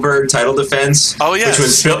the Goldberg title defense? Oh, yes. Which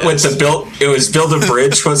was built with the built. It was "Build a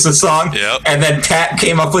Bridge" was the song. Yep. And then Pat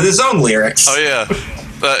came up with his own lyrics. Oh yeah,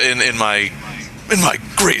 in my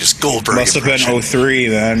greatest Goldberg Must have been impression. 03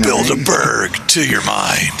 then. Build a berg to your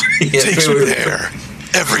mind. Yeah, Takes me there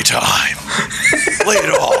every time. Lay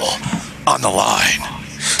it all on the line.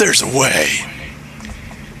 There's a way.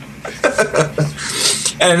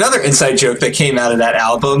 And another inside joke that came out of that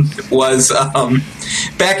album was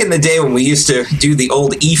back in the day when we used to do the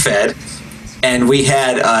old E-Fed, and we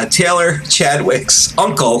had Taylor Chadwick's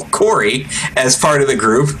uncle, Corey, as part of the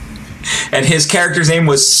group, and his character's name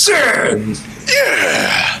was Sin.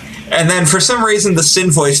 Yeah. And then for some reason, the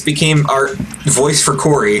Sin voice became our voice for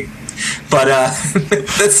Corey. But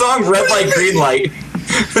the song Red Light, Green Light,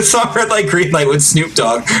 the song Red Light, Green Light with Snoop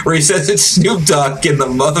Dogg, where he says it's Snoop Dogg in the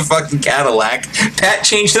motherfucking Cadillac, Pat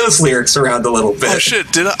changed those lyrics around a little bit. Oh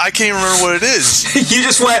shit! Did I can't even remember what it is. You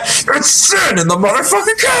just went, it's Sin in the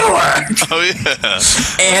motherfucking Cadillac. Oh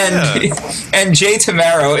yeah. And Jay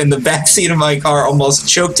Tamaro in the backseat of my car almost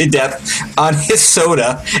choked to death on his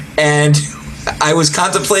soda, and I was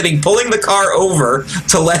contemplating pulling the car over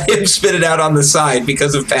to let him spit it out on the side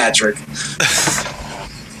because of Patrick.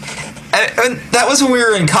 And that was when we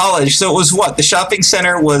were in college, so it was what? The shopping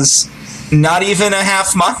center was not even a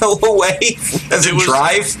half mile away as a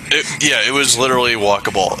drive? It was literally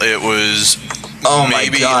walkable. It was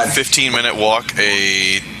maybe a 15-minute walk,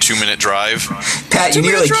 a 2-minute drive. Pat, you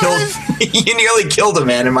nearly killed a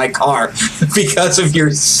man in my car because of your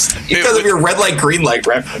red light, green light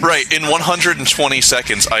reference. Right, in 120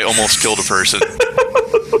 seconds, I almost killed a person.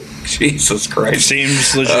 Jesus Christ.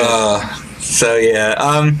 Seems legit. So yeah,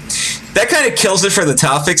 that kind of kills it for the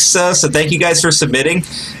topics. So thank you guys for submitting.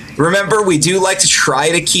 Remember, we do like to try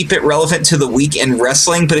to keep it relevant to the week in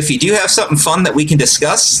wrestling, but if you do have something fun that we can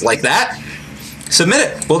discuss like that, submit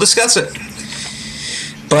it. We'll discuss it.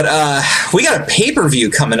 But we got a pay-per-view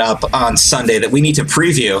coming up on Sunday that we need to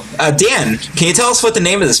preview. Dan, can you tell us what the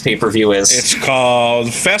name of this pay-per-view is? It's called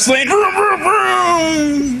Fastlane.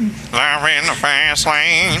 I'm in the fast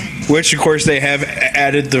lane. Which, of course, they have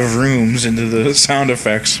added the rooms into the sound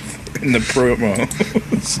effects in the promo.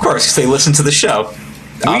 Of course, because they listen to the show.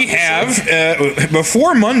 We have,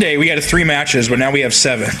 before Monday, we had 3 matches, but now we have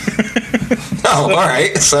 7. Oh, all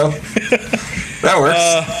right. So that works.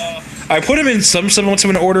 I put them in somewhat of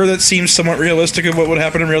an order that seems somewhat realistic of what would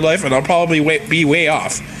happen in real life, and I'll probably be way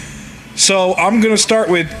off. So I'm going to start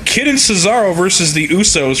with Kid and Cesaro versus the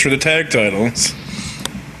Usos for the tag titles.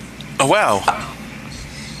 Oh, wow.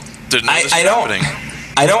 Didn't know this was happening.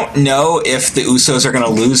 I don't know if the Usos are going to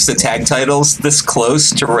lose the tag titles this close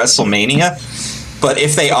to WrestleMania, but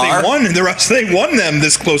if they are... They won them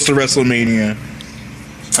this close to WrestleMania.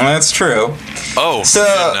 That's true. Oh, so,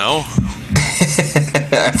 I didn't know.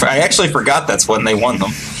 I actually forgot that's when they won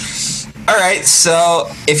them. Alright,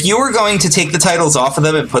 so if you were going to take the titles off of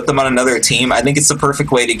them and put them on another team, I think it's the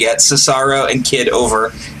perfect way to get Cesaro and Kid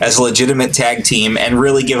over as a legitimate tag team and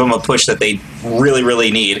really give them a push that they really,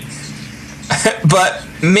 really need. But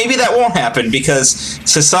maybe that won't happen because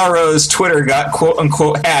Cesaro's Twitter got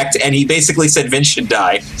quote-unquote hacked and he basically said Vince should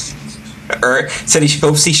die. Or said he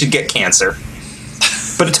hopes he should get cancer.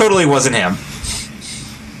 But it totally wasn't him.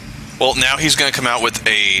 Well, now he's going to come out with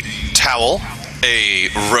a towel, a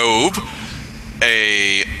robe,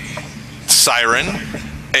 a siren,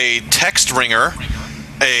 a text ringer,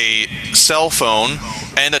 a cell phone,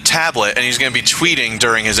 and a tablet, and he's going to be tweeting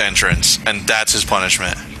during his entrance, and that's his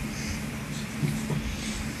punishment.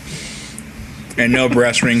 And no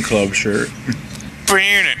brass ring club shirt. I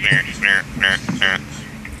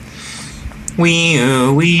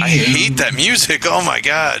hate that music. Oh my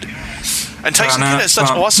god. And Tyson Kidd has such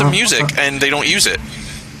awesome music, and they don't use it.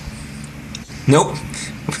 Nope.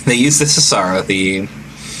 They use the Cesaro theme.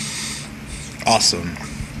 Awesome.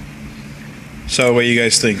 So, what do you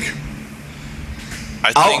guys think?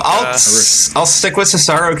 I'll stick with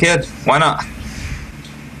Cesaro, Kid. Why not?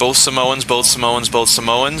 Both Samoans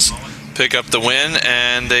pick up the win,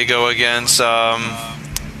 and they go against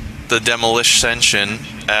the Demolition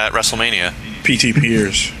at WrestleMania.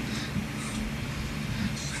 PTPers.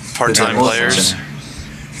 Part-time players.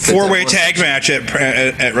 4-way tag match at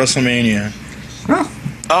WrestleMania.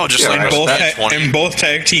 Oh, just like and both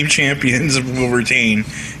tag team champions will retain,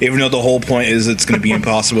 even though the whole point is it's going to be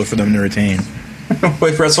impossible for them to retain.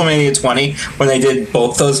 With WrestleMania 20, when they did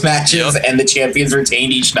both those matches and the champions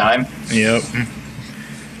retained each time. Yep.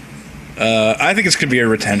 I think it's going to be a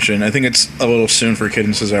retention. I think it's a little soon for Kid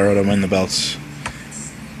and Cesaro to win the belts.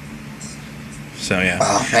 So, yeah.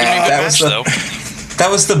 Oh, man, That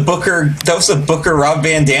was the Booker Rob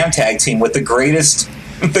Van Dam tag team with the greatest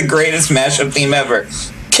mashup theme ever.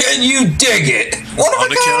 Can you dig it? On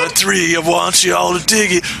the count of three, I want you all to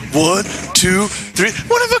dig it. 1, 2, 3.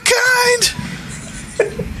 One of a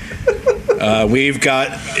kind. We've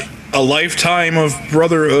got a lifetime of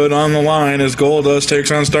brotherhood on the line as Goldust takes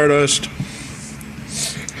on Stardust.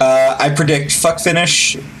 I predict fuck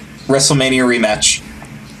finish, WrestleMania rematch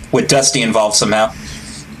with Dusty involved somehow.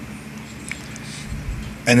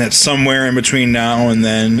 And that's somewhere in between now and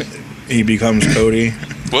then he becomes Cody.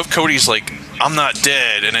 What if Cody's like, I'm not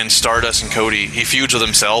dead, and then Stardust and Cody, he feuds with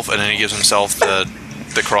himself, and then he gives himself the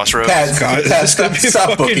crossroads? God, is this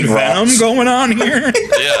stop booking Venom going on here?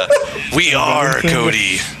 Yeah. We are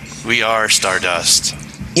Cody. We are Stardust.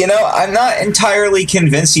 You know, I'm not entirely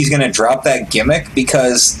convinced he's going to drop that gimmick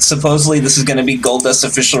because supposedly this is going to be Goldust's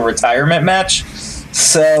official retirement match.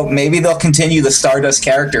 So maybe they'll continue the Stardust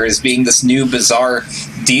character as being this new bizarre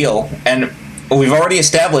deal. And we've already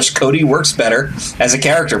established Cody works better as a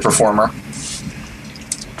character performer.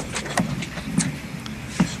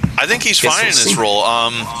 I think he's fine in this role.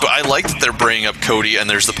 But I like that they're bringing up Cody and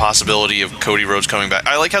there's the possibility of Cody Rhodes coming back.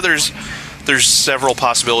 I like how there's several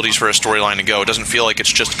possibilities for a storyline to go. It doesn't feel like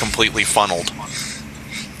it's just completely funneled.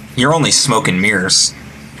 You're only smoke and mirrors.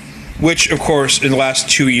 Which, of course, in the last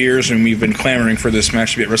 2 years, when we've been clamoring for this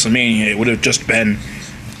match to be at WrestleMania, it would have just been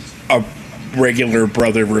a regular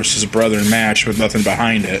brother versus brother match with nothing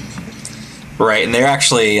behind it. Right, and they're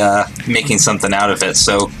actually making something out of it,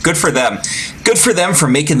 so good for them. Good for them for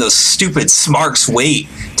making those stupid smarks wait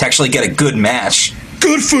to actually get a good match.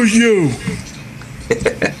 Good for you!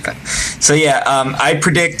 So yeah, I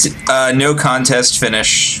predict no contest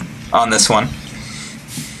finish on this one.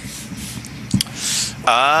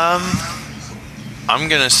 I'm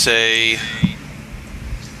gonna say,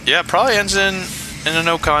 yeah, probably ends in a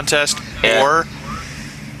no contest, yeah. Or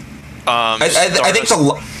I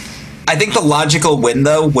think the logical win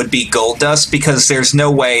though would be Goldust because there's no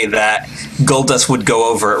way that Goldust would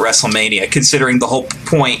go over at WrestleMania, considering the whole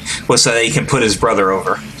point was so that he can put his brother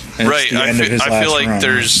over. Right, I feel like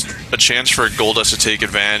there's a chance for Goldust to take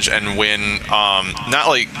advantage and win,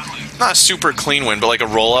 not a super clean win, but like a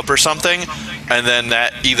roll-up or something, and then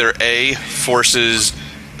that either A, forces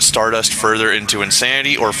Stardust further into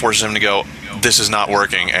insanity, or forces him to go, this is not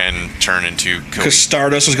working, and turn into Cody. Because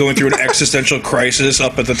Stardust was going through an existential crisis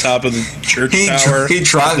up at the top of the church tower. He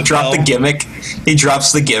dropped the gimmick. He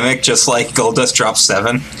drops the gimmick just like Goldust drops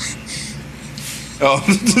 7. Oh,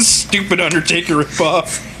 the stupid Undertaker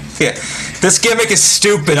ripoff. Yeah, this gimmick is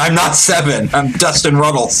stupid. I'm not 7. I'm Dustin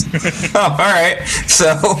Ruddles. Oh, all right.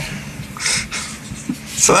 So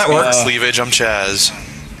that works. Cleavage. I'm Chaz.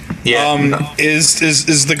 Yeah.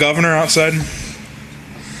 Is the governor outside?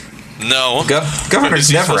 No.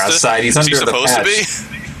 Governor's never outside. He's under the patch. Is he supposed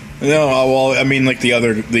to be? No. Well, I mean, like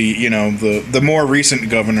the more recent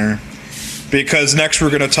governor. Because next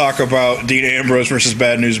we're going to talk about Dean Ambrose versus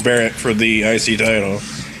Bad News Barrett for the IC title.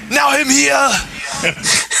 Now I'm here.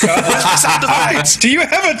 Sound effects. Do you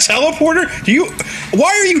have a teleporter? Why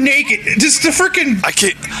are you naked? Just the freaking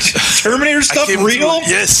Terminator stuff real?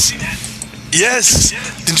 Yes.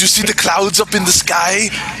 Didn't you see the clouds up in the sky?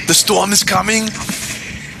 The storm is coming.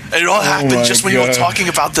 And it all happened just when you were talking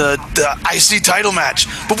about the IC title match.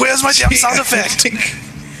 But where's my damn sound effect?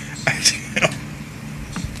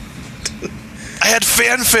 I had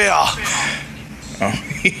fanfare. Oh,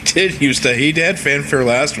 he did use that. He had fanfare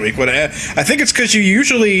last week. I think it's because you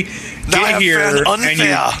usually get here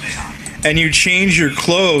and you change your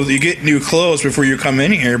clothes. You get new clothes before you come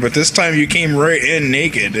in here, but this time you came right in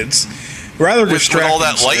naked. It's rather distracting. With all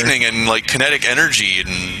that lightning and like kinetic energy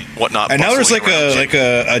and whatnot. And now there's like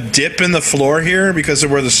a dip in the floor here because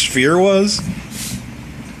of where the sphere was.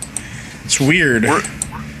 It's weird.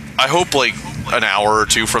 I hope like an hour or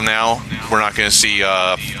two from now we're not going to see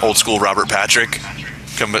old school Robert Patrick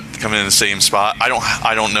come in the same spot. I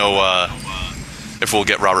don't know if we'll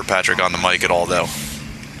get Robert Patrick on the mic at all though.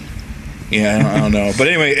 Yeah, I don't know. But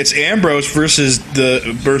anyway, it's Ambrose versus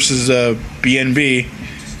BNB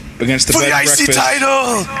against the for Bed the and IC Breakfast.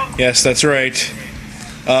 title. Yes, that's right.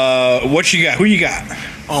 What you got? Who you got?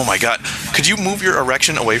 Oh my god! Could you move your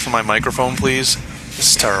erection away from my microphone, please?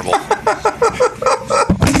 This is terrible.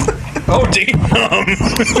 Oh damn!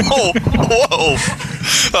 Oh, whoa!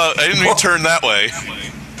 I didn't mean turn that way.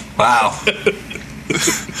 Wow.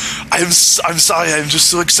 I'm sorry. I'm just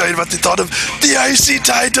so excited about the thought of the IC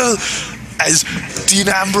title as Dean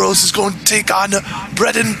Ambrose is going to take on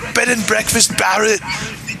Bed and Breakfast Barrett.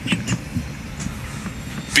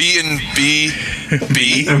 B.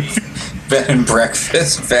 Bed and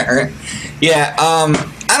Breakfast Barrett. Yeah.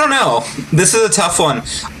 I don't know. This is a tough one.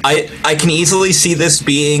 I can easily see this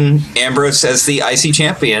being Ambrose as the IC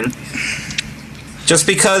champion. Just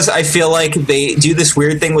because I feel like they do this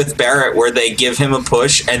weird thing with Barrett where they give him a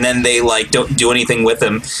push and then they like don't do anything with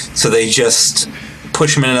him, so they just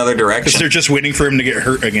push him in another direction. Because they're just waiting for him to get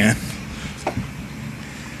hurt again.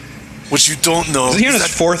 What you don't know Is he on is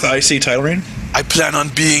his that fourth IC title reign? I plan on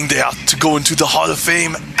being there to go into the Hall of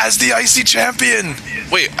Fame as the IC champion.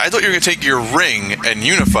 Wait, I thought you were going to take your ring and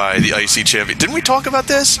unify the IC champion. Didn't we talk about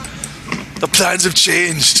this? The plans have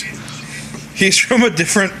changed. He's from a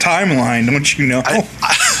different timeline, don't you know?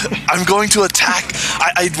 I'm going to attack.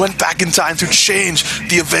 I went back in time to change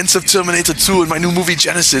the events of Terminator 2 in my new movie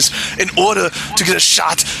Genesis in order to get a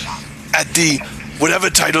shot at the whatever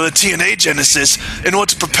title, the TNA Genesis, in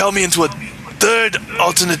order to propel me into a third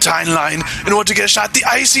alternate timeline, in order to get a shot at the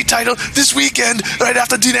IC title this weekend, right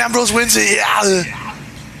after Dean Ambrose wins it. Yeah.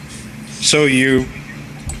 So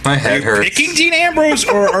My head hurts. picking Dean Ambrose,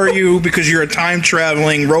 or are you, because you're a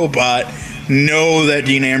time-traveling robot, know that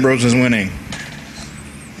Dean Ambrose is winning?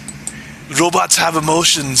 Robots have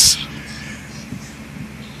emotions.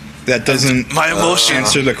 That doesn't My emotion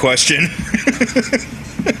answer the question.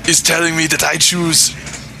 is telling me that I choose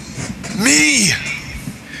me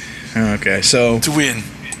Okay, so to win.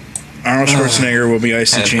 Arnold Schwarzenegger will be IC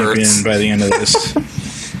That champion hurts. by the end of this.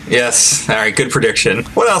 Yes. All right. Good prediction.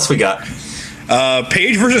 What else we got?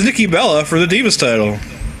 Paige versus Nikki Bella for the Divas title.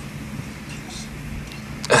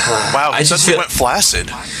 Wow, I it just suddenly feel- went flaccid.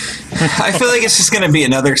 I feel like it's just going to be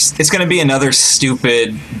another. It's going to be another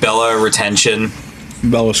stupid Bella retention.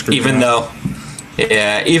 Bella screwed Even up.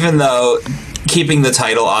 though keeping the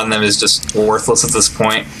title on them is just worthless at this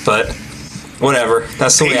point. But whatever.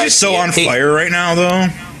 That's the way Paige I is see so it. on fire right now, though.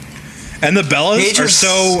 And the Bellas Paige are is-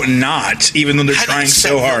 so not, even though they're How did trying you so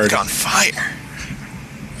set me hard. on fire?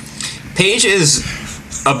 Paige is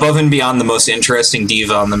above and beyond the most interesting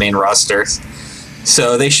diva on the main roster.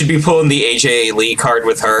 So they should be pulling the AJ Lee card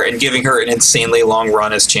with her and giving her an insanely long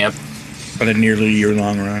run as champ. But a nearly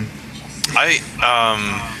year-long run. I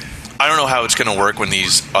don't know how it's going to work when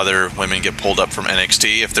these other women get pulled up from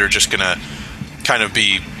NXT, if they're just going to kind of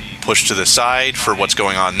be pushed to the side for what's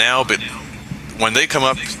going on now, but when they come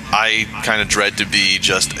up, I kind of dread to be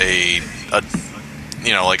just a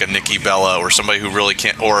like a Nikki Bella or somebody who really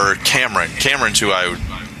can't, or Cameron's who I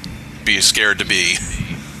would be scared to be.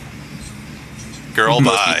 Girl,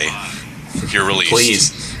 bye. You're released.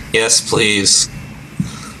 Please. Yes, please.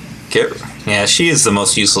 Yeah, she is the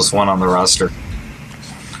most useless one on the roster.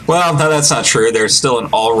 Well, no, that's not true. There's still an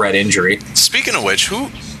all-red injury. Speaking of which,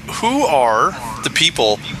 who are the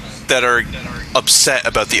people that are upset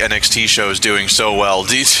about the NXT shows doing so well?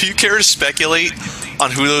 Do you care to speculate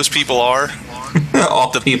on who those people are?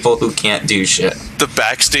 All the people who can't do shit. The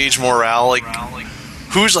backstage morale, like,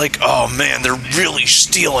 who's like, oh man, they're really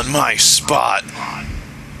stealing my spot?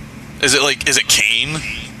 Is it Kane?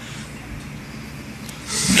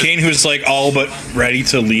 Kane, who's like all but ready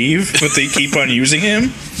to leave, but they keep on using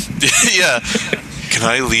him. Yeah. Can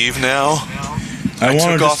I leave now? I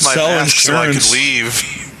want Took to off my sell mask so I could insurance.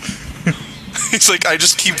 leave. He's like, I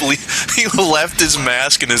just keep he left his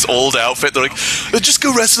mask and his old outfit. They're like, just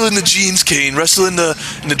go wrestle in the jeans, Kane. Wrestle in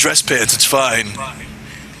the dress pants. It's fine.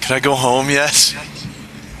 Can I go home yet?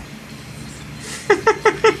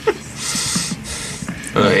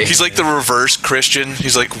 He's like the reverse Christian.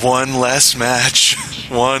 He's like, one less match.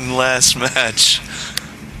 One less match.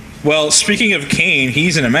 Well, speaking of Kane,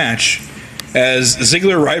 he's in a match, as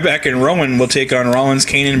Ziggler, Ryback, and Rowan will take on Rollins,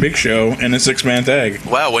 Kane, and Big Show in a 6-man tag.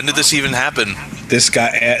 Wow, when did this even happen? This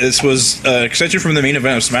was an extension from the main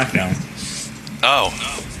event of SmackDown. Oh.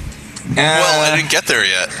 Well, I didn't get there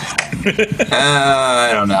yet.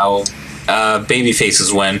 I don't know. Baby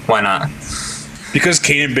faces win. Why not? Because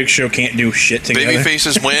Kane and Big Show can't do shit together.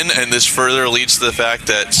 Babyfaces win, and this further leads to the fact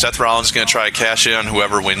that Seth Rollins is going to try to cash in on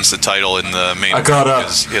whoever wins the title in the main event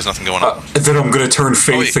because he has nothing going on. Then I'm gonna turn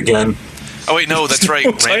face wait. again. Oh, wait, no, that's right.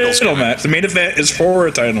 No Randall's title gonna, match. The main event is for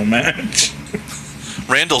a title match.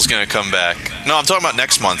 Randall's going to come back. No, I'm talking about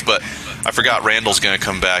next month, but I forgot Randall's going to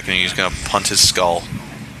come back, and he's going to punt his skull.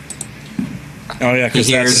 Oh yeah, because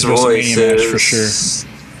He that's hears the WrestleMania match for sure. voices.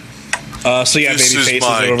 So yeah, This Babyface is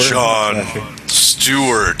my over. John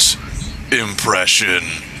Stewart impression.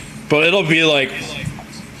 But it'll be like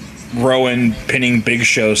Rowan pinning Big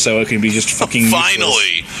Show, so it can be just fucking useless.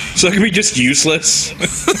 Finally! So it can be just useless.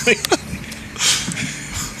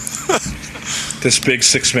 This big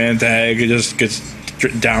 6-man tag, it just gets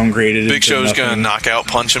downgraded. Big into Show's going to nothing. knockout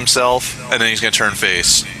punch himself, and then he's going to turn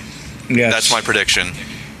face. Yes. That's my prediction.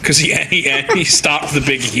 Because he stopped the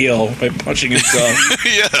big heel by punching himself.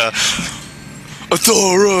 Yeah.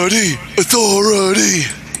 Authority! Authority!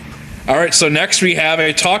 All right, so next we have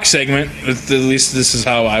a talk segment. At least this is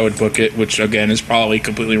how I would book it, which again is probably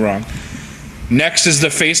completely wrong. Next is the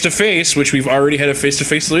face-to-face, which we've already had a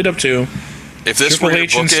face-to-face lead up to. If this Triple were your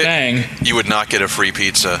H and book it, Stang. you would not get a free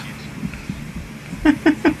pizza.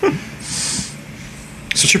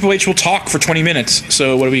 So Triple H will talk for 20 minutes.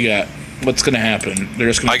 So what do we got? What's going to happen? They're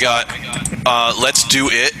just going I got, let's do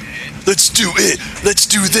it. Let's do it. Let's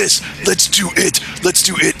do this. Let's do it. Let's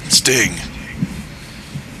do it. Sting.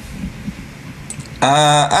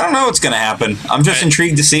 I don't know what's going to happen. I'm just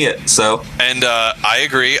intrigued to see it, so. And I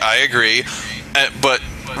agree. But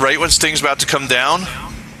right when Sting's about to come down,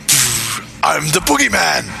 I'm the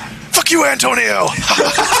boogeyman. Fuck you, Antonio.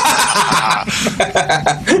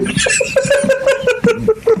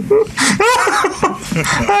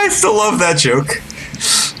 I still love that joke.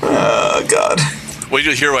 Oh, God. Wait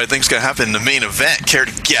till you hear what I think's going to happen in the main event. Care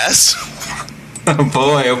to guess? Oh,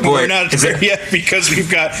 boy, oh, boy. We're not there yet because we've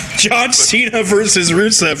got John Cena versus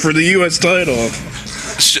Rusev for the U.S. title.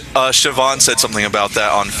 Siobhan said something about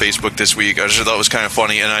that on Facebook this week. I just thought it was kind of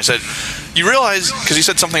funny. And I said, you realize, because he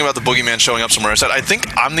said something about the boogeyman showing up somewhere. I said, I think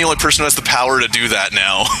I'm the only person who has the power to do that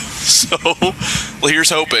now. So, well, here's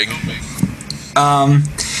hoping.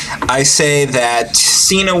 I say that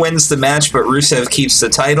Cena wins the match, but Rusev keeps the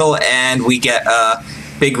title, and we get a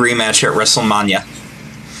big rematch at WrestleMania.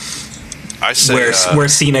 I say, where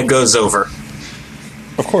Cena goes over.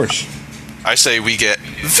 Of course. I say we get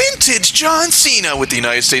vintage John Cena with the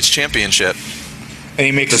United States Championship. And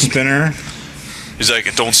he makes a spinner. He's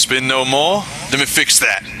like, don't spin no more. Let me fix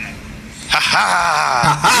that. Ha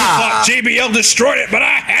ha! Thought JBL destroyed it, but I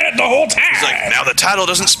had it the whole time. He's like, now the title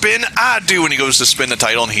doesn't spin, I do. And he goes to spin the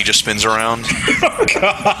title, and he just spins around. Oh,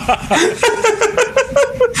 God.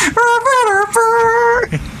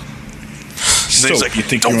 And he's like, you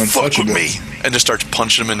think don't you're fuck with untouchable. me. And just starts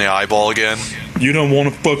punching him in the eyeball again. You don't want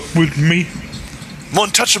to fuck with me? I'm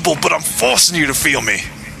untouchable, but I'm forcing you to feel me.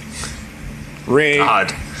 Rape.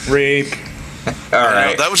 God. Rape. All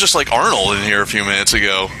right. That was just like Arnold in here a few minutes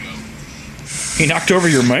ago. He knocked over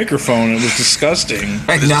your microphone. It was disgusting.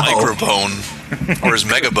 With his No. microphone. Or his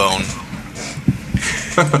megabone.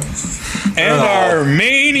 And our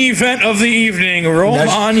main event of the evening,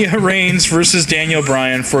 Roman Reigns versus Daniel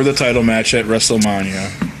Bryan for the title match at WrestleMania.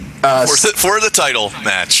 For the title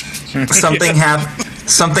match.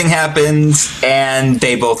 Something happens, and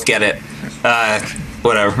they both get it.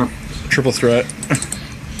 Whatever. Triple threat.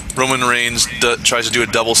 Roman Reigns tries to do a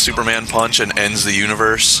double Superman punch and ends the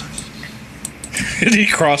universe. Did he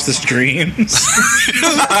cross the streams?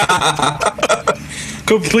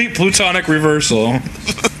 Complete plutonic reversal.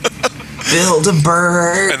 Build a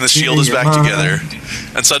bird. And the Shield is back together.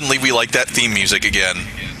 And suddenly we like that theme music again.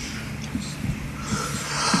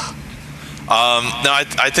 No,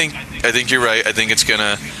 I think you're right. I think it's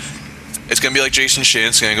gonna be like Jason Shin.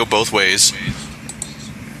 It's gonna go both ways,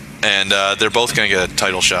 and they're both gonna get a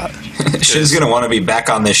title shot. Shin's gonna want to be back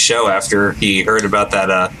on this show after he heard about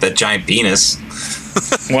that giant penis.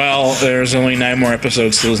 Well, there's only 9 more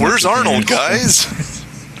episodes. So Where's Arnold, guys?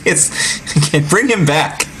 Bring him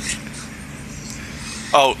back.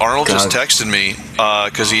 Oh, Arnold God. just texted me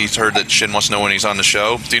because he heard that Shin wants to know when he's on the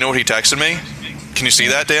show. Do you know what he texted me? Can you see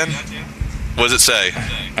that, Dan? What does it say?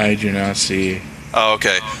 I do not see. Oh,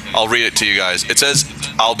 okay. I'll read it to you guys. It says,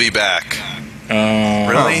 "I'll be back." Oh,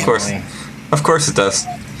 Really? of course it does.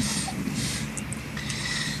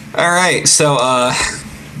 All right, so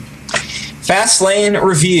Fastlane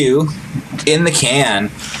review in the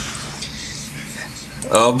can.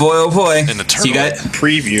 Oh boy! In the So you got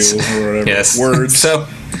Preview or whatever. yes. Words.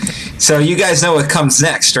 So you guys know what comes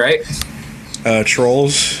next, right?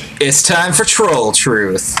 Trolls. It's time for Troll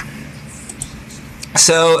Truth.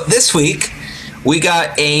 So this week, we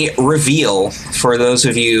got a reveal for those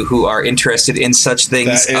of you who are interested in such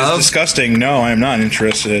things That is disgusting. No, I'm not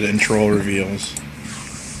interested in troll reveals.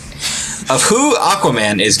 of who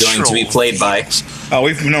Aquaman is going to be played by. Oh,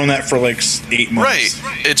 we've known that for like 8 months.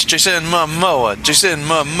 Right. It's Jason Momoa. Jason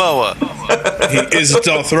Momoa. He is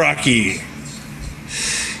Dothraki.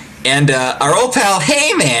 And our old pal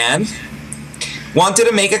Heyman wanted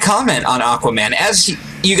to make a comment on Aquaman. As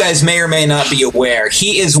you guys may or may not be aware,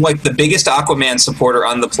 he is like the biggest Aquaman supporter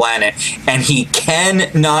on the planet, and he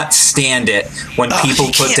cannot stand it when people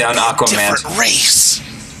put down Aquaman. Different race.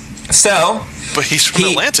 So, But he's from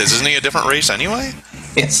Atlantis. Isn't he a different race anyway?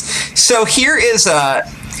 yes. So here is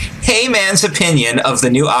Heyman's opinion of the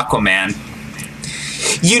new Aquaman.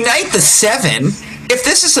 Unite the Seven. If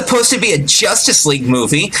this is supposed to be a Justice League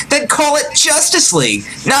movie, then call it Justice League,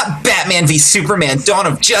 not Batman v Superman: Dawn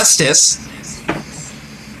of Justice.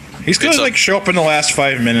 He's gonna like show up in the last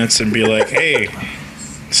 5 minutes and be like, "Hey,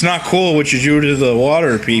 it's not cool what you do to the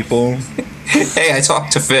water, people." Hey, I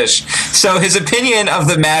talked to fish. So his opinion of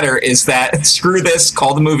the matter is that screw this,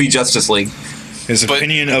 call the movie Justice League. His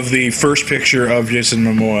opinion of the first picture of Jason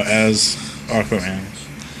Momoa as Aquaman.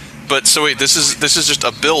 But so wait, this is just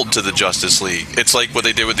a build to the Justice League. It's like what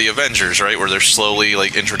they did with the Avengers, right? Where they're slowly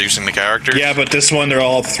like introducing the characters. Yeah, but this one they're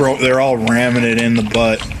all ramming it in the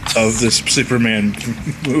butt of this Superman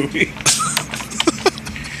movie.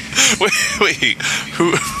 Wait,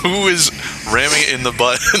 who is ramming it in the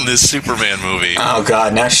butt in this Superman movie? Oh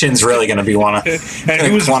God, now Shin's really gonna be wanna. And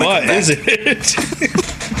whose butt is it?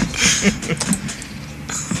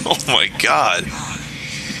 Oh my God,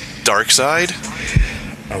 Darkseid.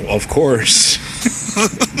 Oh, of course.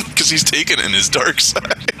 Because he's taken in his dark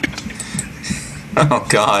side. Oh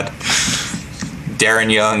God,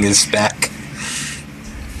 Darren Young is back.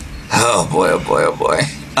 Oh boy, oh boy, oh boy.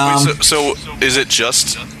 Wait, so is it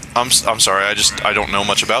just? I'm sorry, I don't know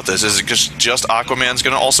much about this. Is it just Aquaman's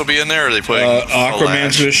going to also be in there? Or are they putting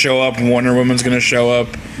Aquaman's going to show up? Wonder Woman's going to show up.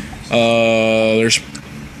 There's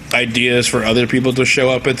ideas for other people to show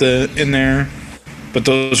up in there, but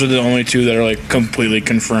those are the only two that are like completely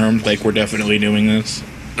confirmed. Like we're definitely doing this.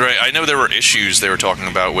 Right. I know there were issues they were talking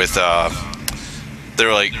about with. They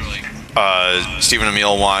were like Stephen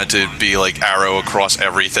Amell wanted to be like Arrow across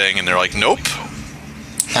everything, and they're like, nope.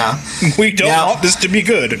 We don't want this to be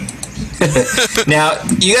good. Now,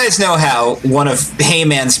 you guys know how one of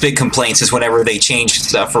Heyman's big complaints is whenever they change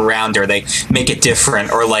stuff around or they make it different,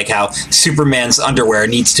 or like how Superman's underwear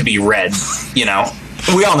needs to be red. You know,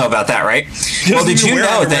 we all know about that, right? Well, did you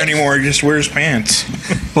know that anymore? He just wears pants.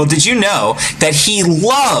 Well, did you know that he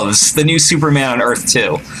loves the new Superman on Earth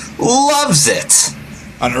 2? Loves it.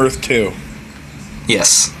 On Earth 2.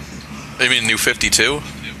 Yes. You mean New 52?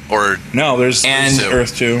 Or no, there's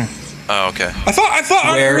Earth 2. Oh, okay. I thought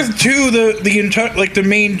on Earth 2 the entire the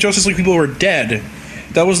main Justice League people were dead.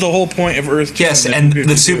 That was the whole point of Earth 2. Yes, and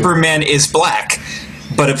the Superman is black,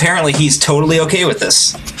 but apparently he's totally okay with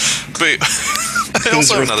this. But I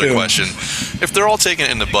also have another question. If they're all taking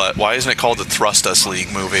it in the butt, why isn't it called the Thrust Us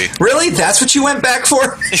League movie? Really? That's what you went back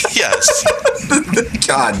for? Yes.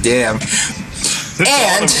 God damn.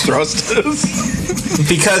 And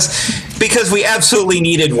because we absolutely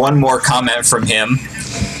needed one more comment from him,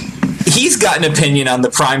 he's got an opinion on the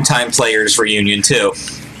Primetime Players reunion too.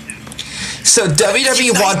 So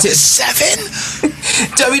WWE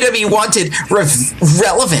wanted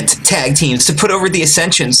relevant tag teams to put over the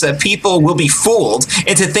Ascension so that people will be fooled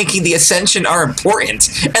into thinking the Ascension are important,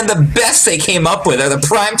 and the best they came up with are the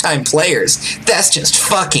Primetime Players. That's just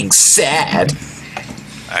fucking sad.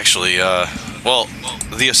 Actually, well,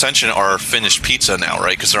 the Ascension are finished pizza now,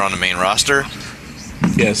 right? Because they're on the main roster.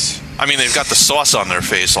 Yes. I mean, they've got the sauce on their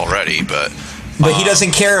face already, but he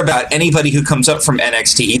doesn't care about anybody who comes up from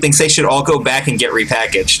NXT. He thinks they should all go back and get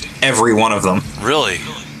repackaged. Every one of them. Really?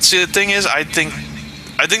 See, the thing is, I think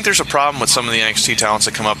there's a problem with some of the NXT talents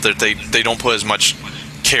that come up that they don't put as much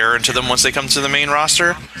care into them once they come to the main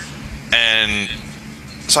roster. And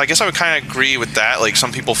so I guess I would kind of agree with that. Like,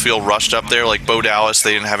 some people feel rushed up there. Like Bo Dallas,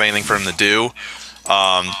 they didn't have anything for him to do.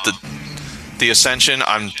 The Ascension,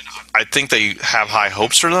 I think they have high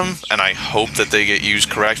hopes for them, and I hope that they get used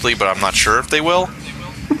correctly, but I'm not sure if they will.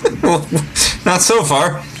 Well, not so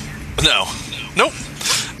far. No. Nope.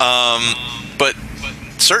 But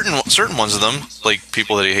certain ones of them, like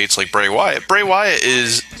people that he hates, like Bray Wyatt. Bray Wyatt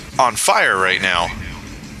is on fire right now.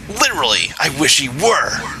 Literally, I wish he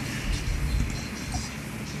were.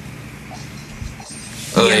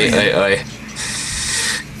 Oy.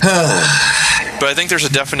 But I think there's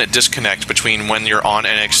a definite disconnect between when you're on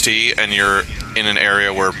NXT and you're in an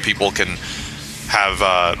area where people can have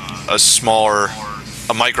a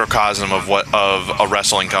microcosm of a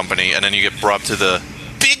wrestling company, and then you get brought up to the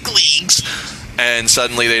big leagues, and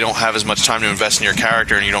suddenly they don't have as much time to invest in your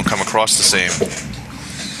character, and you don't come across the same.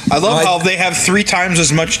 I love how they have 3 times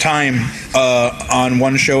as much time on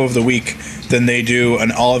one show of the week than they do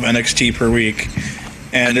on all of NXT per week,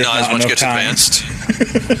 and there's not as much gets advanced.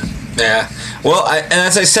 Yeah. Well, and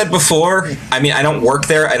as I said before, I mean, I don't work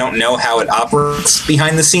there. I don't know how it operates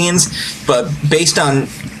behind the scenes. But based on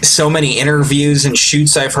so many interviews and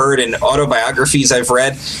shoots I've heard and autobiographies I've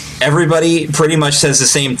read, everybody pretty much says the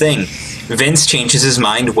same thing. Vince changes his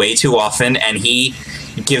mind way too often, and he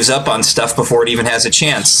gives up on stuff before it even has a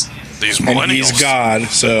chance. These millennials. And he's God,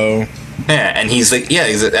 so... Yeah, and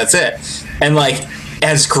that's it. And, like,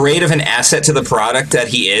 as great of an asset to the product that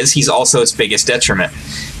he is, he's also its biggest detriment.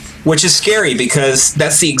 which is scary because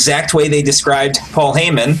that's the exact way they described Paul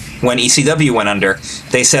Heyman when ECW went under.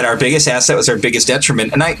 They said our biggest asset was our biggest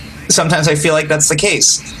detriment, and sometimes I feel like that's the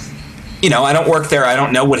case. You know, I don't work there, I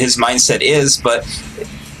don't know what his mindset is, but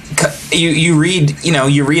you read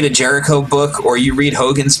a Jericho book, or you read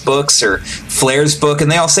Hogan's books or Flair's book,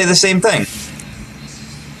 and they all say the same thing.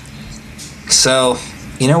 So,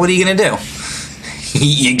 you know, what are you going to do?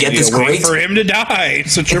 You get this great... Wait for him to die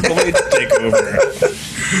so Triple H to take over.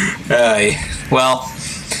 Well...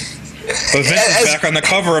 But Vince is back on the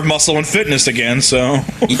cover of Muscle and Fitness again, so...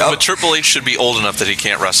 Yep. But Triple H should be old enough that he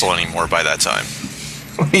can't wrestle anymore by that time.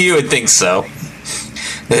 You would think so.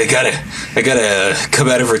 I gotta come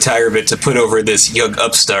out of retirement to put over this young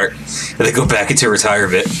upstart, and then go back into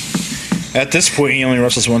retirement. At this point, he only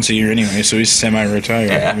wrestles once a year anyway, so he's semi-retired.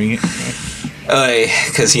 Yeah.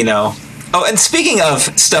 Because, you know... Oh, and speaking of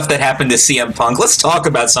stuff that happened to CM Punk, let's talk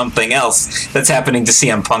about something else that's happening to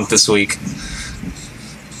CM Punk this week.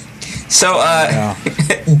 So,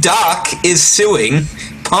 Doc is suing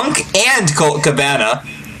Punk and Colt Cabana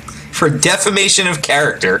for defamation of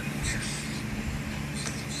character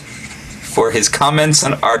for his comments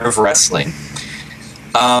on Art of Wrestling.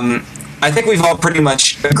 I think we've all pretty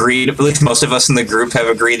much agreed, at least most of us in the group have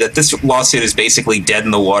agreed, that this lawsuit is basically dead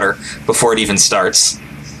in the water before it even starts.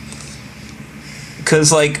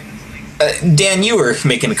 Because, Dan, you were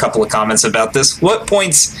making a couple of comments about this. What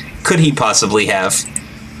points could he possibly have?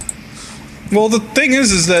 Well, the thing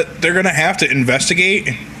is that they're going to have to investigate,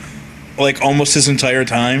 almost his entire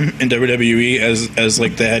time in WWE as the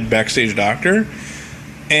head backstage doctor.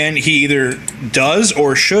 And he either does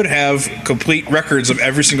or should have complete records of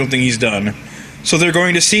every single thing he's done. So they're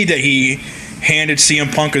going to see that he handed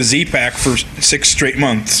CM Punk a Z-Pack for 6 straight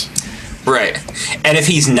months. Right. And if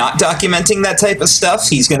he's not documenting that type of stuff,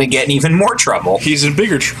 he's going to get in even more trouble. He's in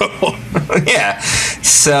bigger trouble. Yeah.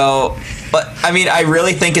 So, but I mean, I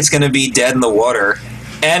really think it's going to be dead in the water.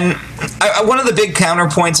 And one of the big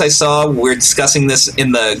counterpoints I saw, we're discussing this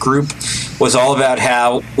in the group, was all about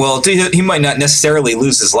how, well, he might not necessarily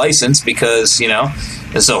lose his license because, you know,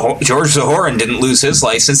 George Zahoran didn't lose his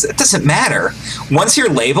license. It doesn't matter. Once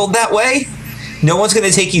you're labeled that way, no one's going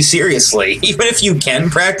to take you seriously. Even if you can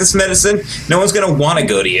practice medicine, no one's going to want to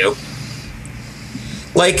go to you.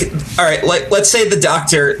 All right, let's say the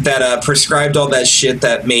doctor that prescribed all that shit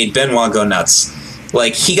that made Benoit go nuts.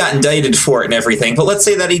 He got indicted for it and everything, but let's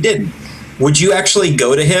say that he didn't. Would you actually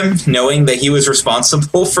go to him knowing that he was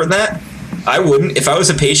responsible for that? I wouldn't. If I was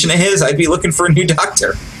a patient of his, I'd be looking for a new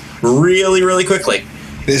doctor really, really quickly.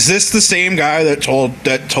 Is this the same guy that told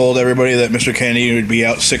everybody that Mr. Kennedy would be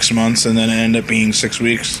out 6 months and then end up being 6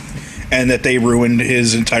 weeks, and that they ruined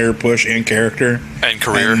his entire push and character and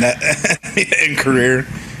career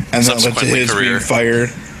and subsequently his career being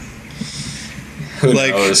fired? Who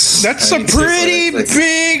knows? That's a pretty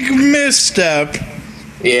big misstep.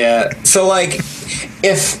 Yeah. So and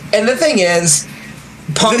the thing is,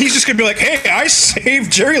 Punk, then he's just gonna be like, "Hey, I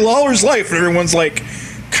saved Jerry Lawler's life," and everyone's like,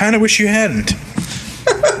 "Kind of wish you hadn't."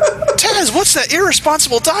 Taz, what's that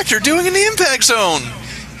irresponsible doctor doing in the Impact Zone?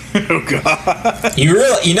 Oh God! You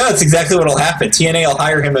know that's exactly what'll happen. TNA will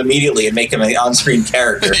hire him immediately and make him an on-screen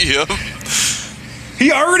character. Yep.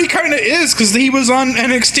 He already kind of is, because he was on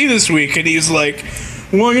NXT this week, and he's like,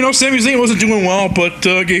 "Well, you know, Sami Zayn wasn't doing well, but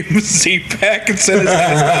gave him a Z-Pack and sent his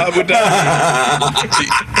ass to Abu Dhabi."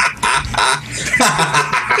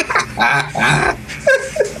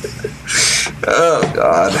 Oh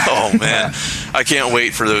God! Oh man, I can't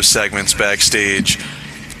wait for those segments backstage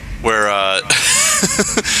where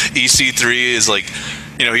EC3 is like,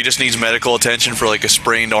 you know, he just needs medical attention for a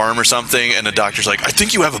sprained arm or something, and the doctor's like, "I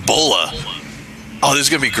think you have Ebola." Oh, this is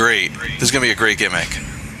gonna be great. This is gonna be a great gimmick.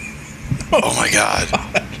 Oh my God.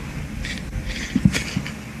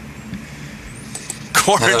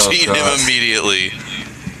 Quarantine him immediately.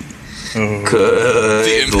 Good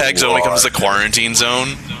The Impact Zone Lord. becomes the quarantine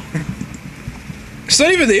zone. It's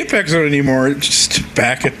not even the Impact Zone anymore. It's just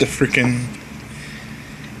back at the freaking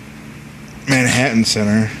Manhattan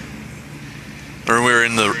Center. Or we were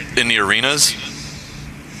in the arenas.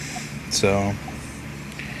 So,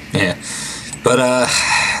 yeah. But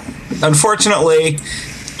unfortunately,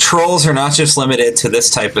 trolls are not just limited to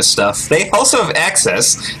this type of stuff. They also have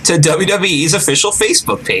access to WWE's official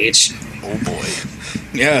Facebook page. Oh boy.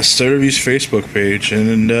 yeah, WWE's Facebook page.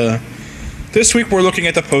 And this week we're looking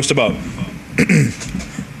at the post about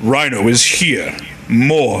Rhino is here.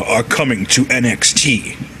 More are coming to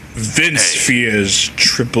NXT. Vince fears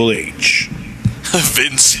Triple H.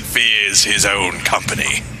 Vince fears his own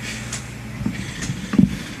company.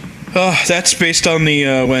 That's based on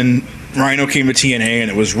the when Rhino came to TNA,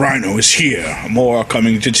 and it was Rhino is here. More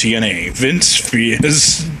coming to TNA. Vince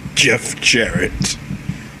fears Jeff Jarrett.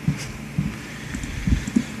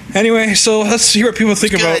 Anyway, so let's hear what people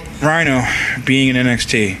think about Rhino being in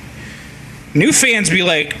NXT. New fans be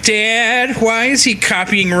like, Dad, why is he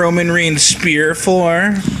copying Roman Reigns' spear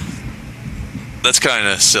for? That's kind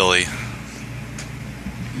of silly.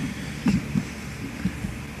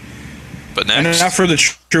 But next. And now for the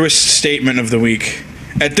truest statement of the week.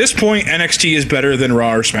 At this point, NXT is better than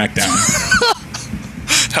Raw or SmackDown.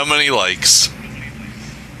 How many likes?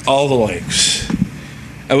 All the likes.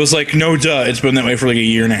 I was like, no duh, it's been that way for like a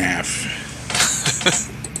year and a half.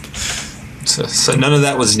 So none of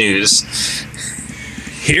that was news.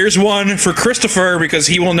 Here's one for Christopher, because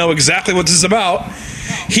he will know exactly what this is about.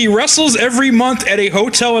 He wrestles every month at a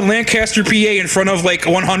hotel in Lancaster, PA in front of like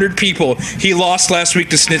 100 people. He lost last week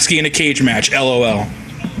to Snitsky in a cage match. LOL.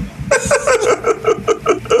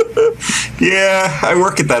 Yeah, I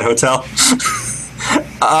work at that hotel.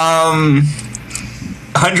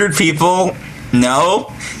 100 people?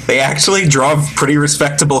 No. They actually draw pretty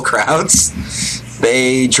respectable crowds.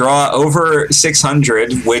 They draw over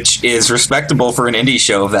 600, which is respectable for an indie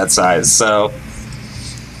show of that size. So,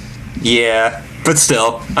 yeah. But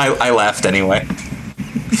still, I laughed anyway.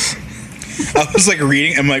 I was like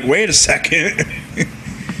reading, I'm like, wait a second.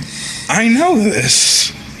 I know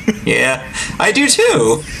this. Yeah, I do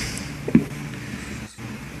too.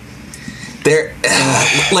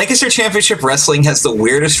 Lancaster Championship Wrestling has the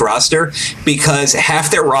weirdest roster because half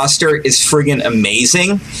their roster is friggin'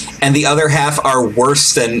 amazing, and the other half are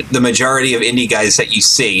worse than the majority of indie guys that you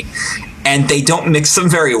see. And they don't mix them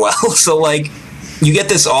very well. So, like, you get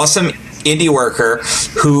this awesome indie worker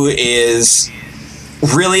who is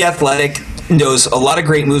really athletic, knows a lot of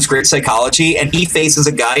great moves, great psychology, and he faces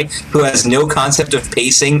a guy who has no concept of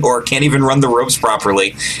pacing or can't even run the ropes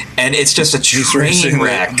properly. And it's just a train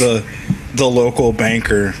wreck. The local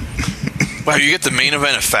banker. Wow, you get the main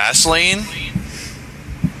event of Fastlane?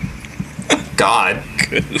 God.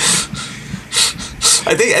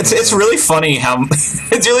 I think it's really funny how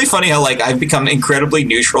like I've become incredibly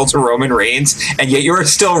neutral to Roman Reigns, and yet you are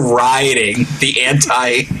still riding the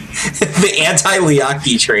anti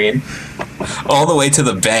Liaki train all the way to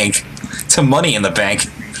the bank, to Money in the Bank.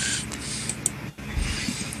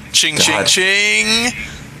 Ching, God. Ching, ching.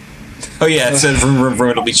 Oh yeah, it said vroom, vroom,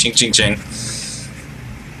 vroom. It'll be ching, ching, ching.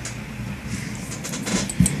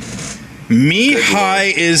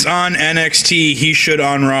 Mihai is on NXT. He should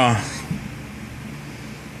on Raw.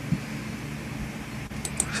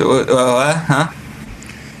 Huh?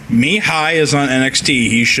 Mihai is on NXT.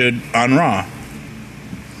 He should on Raw.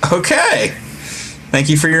 Okay. Thank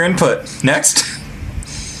you for your input. Next.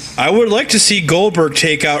 I would like to see Goldberg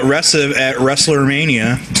take out Resev at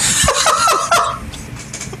WrestlerMania.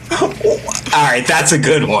 All right, that's a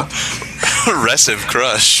good one. Resev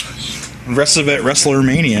Crush. Resev at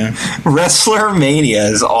WrestlerMania.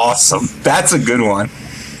 WrestlerMania is awesome. That's a good one.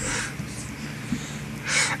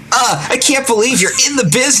 I can't believe you're in the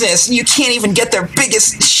business and you can't even get their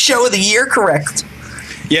biggest show of the year correct.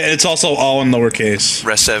 Yeah, it's also all in lowercase.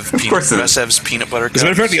 Resev's peanut butter cups. As a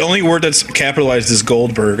matter of fact, the only word that's capitalized is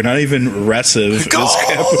Goldberg, not even Resev.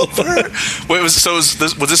 Goldberg! Wait, was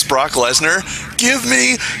this Brock Lesnar? Give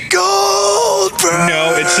me Goldberg!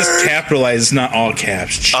 No, it's just capitalized, not all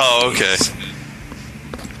caps. Jeez. Oh, okay.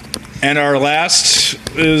 And our last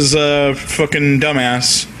is fucking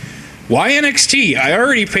dumbass. Why NXT? I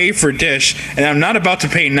already pay for Dish, and I'm not about to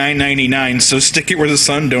pay $9.99, so stick it where the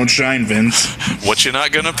sun don't shine, Vince. What you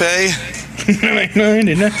not gonna pay?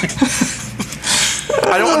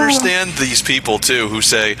 $9.99. I don't understand these people, too, who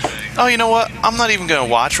say, oh, you know what? I'm not even going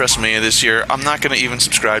to watch WrestleMania this year. I'm not going to even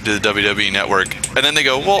subscribe to the WWE Network. And then they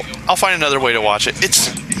go, well, I'll find another way to watch it. It's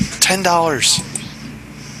 $10.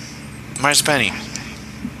 Minus a penny.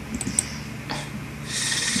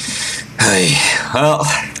 Hey, well,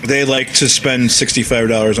 they like to spend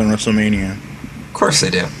 $65 on WrestleMania. Of course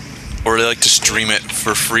they do. Or they like to stream it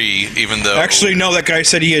for free, even though... Actually, no, that guy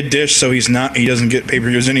said he had Dish, so he doesn't get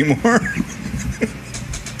pay-per-views anymore.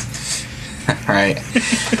 All right.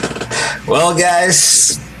 Well,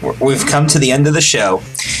 guys, we've come to the end of the show,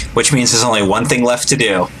 which means there's only one thing left to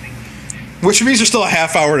do. Which means there's still a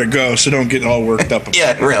half hour to go, so don't get all worked up.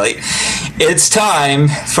 Yeah, really. It's time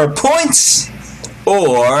for Points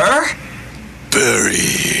or...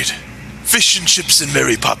 Buried. Fish and Chips and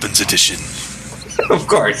Mary Poppins edition. Of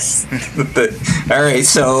course. All right,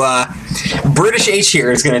 so British H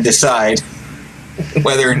here is going to decide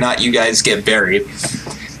whether or not you guys get buried.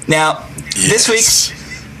 Now, This week,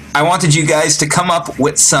 I wanted you guys to come up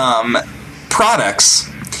with some products,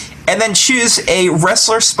 and then choose a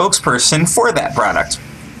wrestler spokesperson for that product.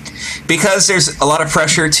 Because there's a lot of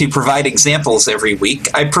pressure to provide examples every week,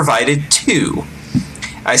 I provided 2.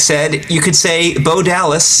 I said you could say Bo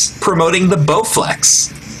Dallas promoting the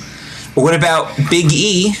Bowflex. What about Big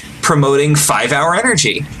E promoting 5 Hour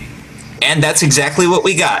Energy? And that's exactly what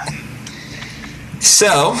we got.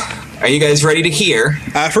 So, are you guys ready to hear?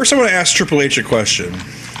 First, I want to ask Triple H a question.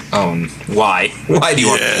 Why? Why do you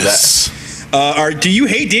want to do that? Do you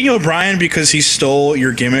hate Daniel Bryan because he stole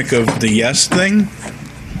your gimmick of the yes thing?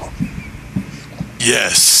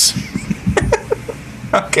 Yes.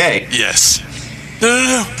 Okay. Yes.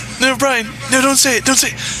 No, Brian. No, don't say it. Don't say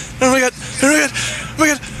it. Oh my god. Oh my god. Oh my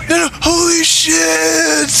god. No. Holy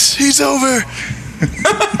shit. He's over.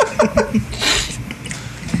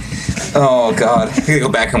 Oh god. I'm gonna go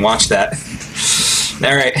back and watch that.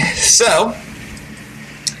 Alright, so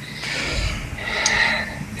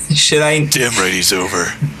should I... Damn right he's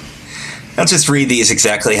over. I'll just read these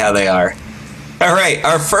exactly how they are. Alright,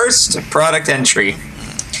 our first product entry.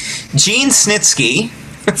 Gene Snitsky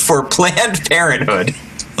for Planned Parenthood.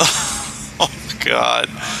 Oh my god.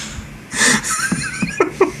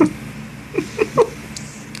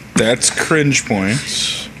 That's cringe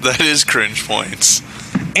points. That is cringe points.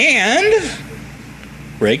 And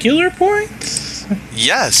regular points?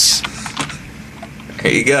 Yes.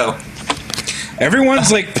 There you go.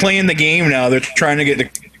 Everyone's like playing the game now. They're trying to get the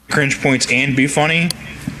cringe points and be funny.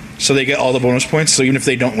 So they get all the bonus points. So even if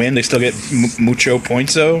they don't win, they still get mucho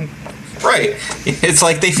points though. Right. It's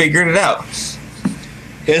like they figured it out.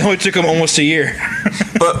 It only took them almost a year.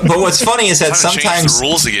 But what's funny is that Time to change sometimes the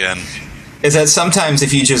rules again.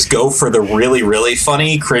 if you just go for the really, really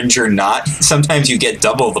funny, cringe or not, sometimes you get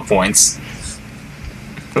double the points.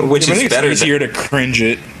 Which is better. It's easier to cringe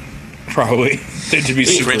it, probably, than to be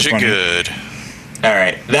super Cringe it funny. good.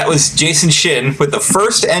 Alright, that was Jason Shin with the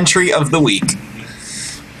first entry of the week.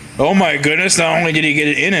 Oh my goodness, not only did he get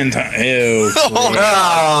it in time. Ew.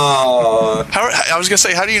 Oh, I was gonna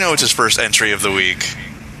say, how do you know it's his first entry of the week?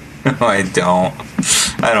 I don't,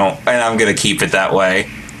 and I'm gonna keep it that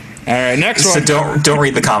way. Alright, next So one. don't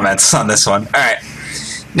read the comments on this one. Alright,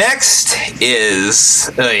 next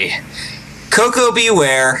is Coco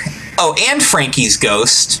Beware. Oh, and Frankie's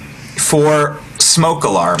Ghost for smoke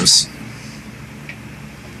alarms.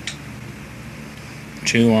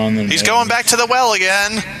 Chew on the He's going back to the well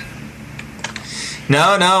again.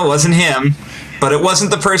 No, it wasn't him, but it wasn't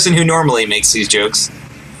the person who normally makes these jokes.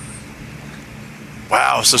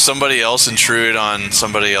 Wow, so somebody else intruded on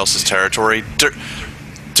somebody else's territory.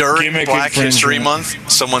 During Gimmick Black History infringement.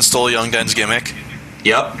 Month, someone stole Young Den's gimmick.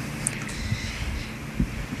 Yep.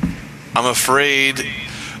 I'm afraid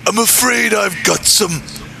I've got some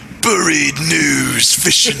buried news.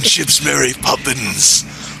 Fish and chips, Mary Poppins.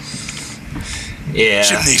 Yeah.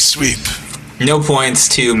 Chimney sweep. No points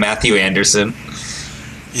to Matthew Anderson.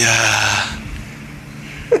 Yeah.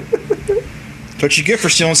 That's what you get for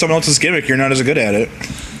stealing someone else's gimmick. You're not as good at it.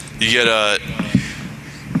 You get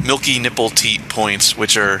milky nipple teat points,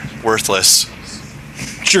 which are worthless.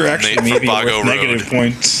 Sure, actually, Made for maybe Bago worth Road. negative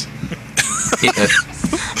points. Yeah.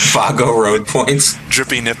 Bago Road points.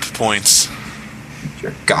 Drippy nip points.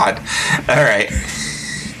 God. Alright.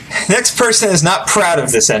 Next person is not proud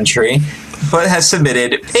of this entry, but has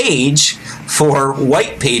submitted Paige for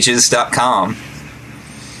whitepages.com.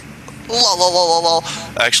 Lol.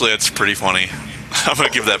 Actually, that's pretty funny. I'm gonna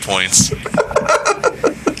give that points.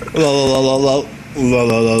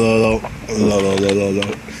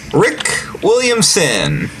 Rick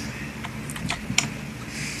Williamson.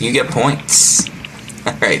 You get points.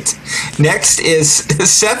 Alright. Next is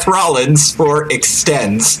Seth Rollins for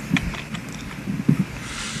Extends.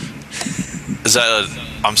 Is that a...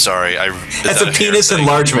 I'm sorry. That's a penis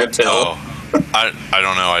enlargement pill. Oh. I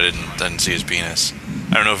don't know. I didn't see his penis.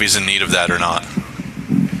 I don't know if he's in need of that or not.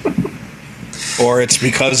 Or it's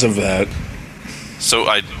because of that. So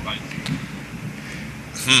I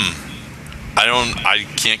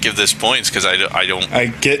can't give this points because I don't. I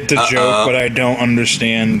get the joke, but I don't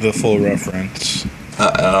understand the full reference.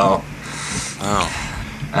 Uh-oh. Oh.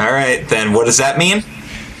 Alright, then what does that mean?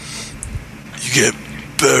 You get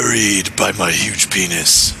buried by my huge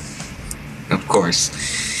penis. Of course.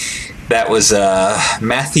 That was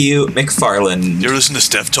Matthew McFarland. You ever listen to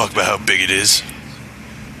Steph talk about how big it is?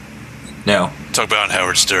 No. Talk about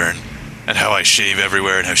Howard Stern and how I shave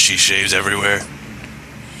everywhere and how she shaves everywhere.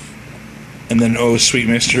 And then, oh, sweet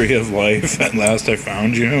mystery of life, at last I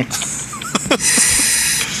found you.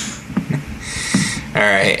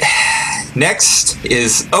 Alright. Next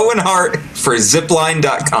is Owen Hart for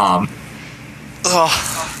Zipline.com.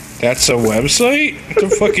 Oh, That's a website? What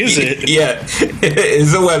the fuck is it? Yeah, it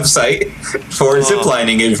is a website for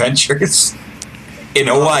ziplining adventures in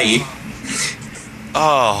Hawaii.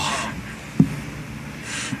 Oh.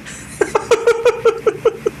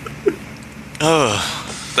 Oh.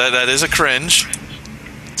 That is a cringe.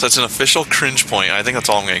 So it's an official cringe point. I think that's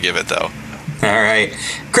all I'm going to give it, though. All right.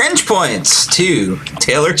 Cringe points to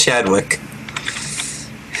Taylor Chadwick.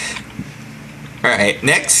 All right.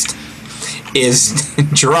 Next is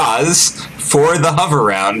Draws for the hover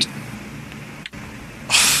round.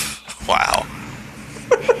 Wow.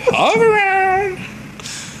 Hover round.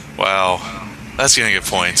 Wow. That's going to get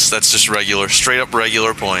points. That's just regular, straight up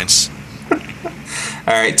regular points.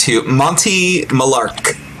 All right. To Monty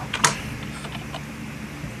Malark.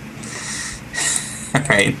 All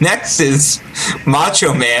right. Next is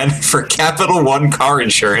Macho Man for Capital One car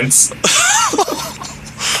insurance.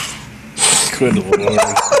 Good lord.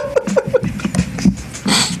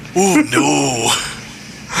 Oh, no.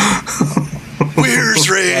 Where's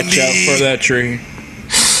Randy? Watch out for that tree.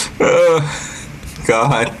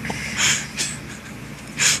 God.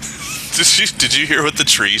 Did you hear what the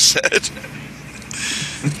tree said?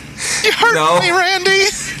 You hurt No. me, Randy.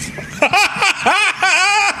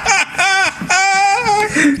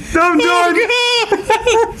 I'm done.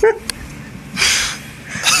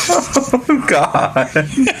 Oh, God.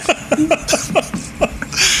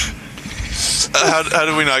 How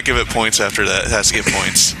do we not give it points after that? It has to get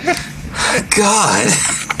points. God.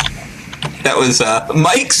 That was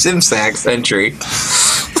Mike Simsak's entry.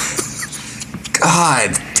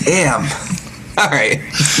 God damn. All right.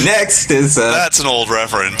 Next is That's an old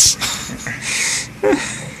reference.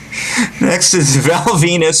 Val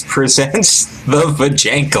Venus presents the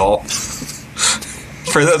Vajankle.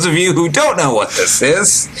 For those of you who don't know what this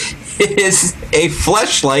is, it is a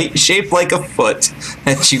fleshlight shaped like a foot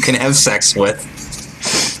that you can have sex with.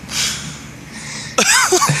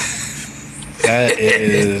 That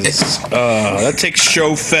is... that takes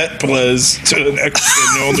show fet plays to an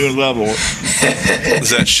whole new level. Is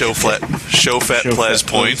that show fat plaz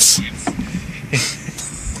points?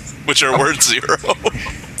 Which are word 0.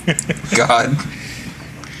 God.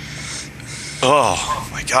 Oh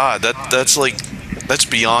my god, that's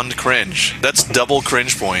beyond cringe. That's double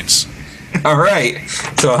cringe points. All right.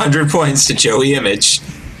 So 100 points to Joey Image.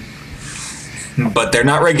 But they're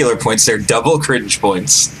not regular points, they're double cringe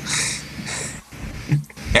points.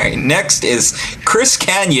 All right, next is Chris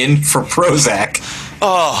Canyon for Prozac.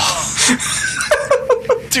 Oh.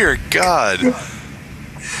 Dear God.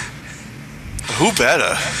 Who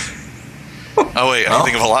better? Oh wait, I can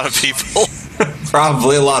think of a lot of people.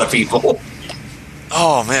 Probably a lot of people.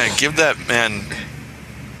 Oh man, give that man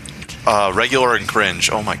regular and cringe.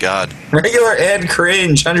 Oh my god. Regular and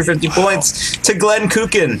cringe, 150 points to Glenn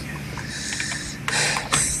Kukin.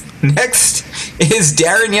 Next is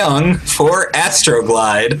Darren Young for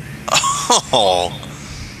Astroglide. Oh.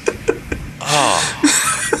 Oh.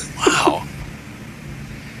 Wow.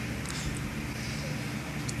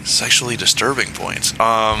 Sexually disturbing points.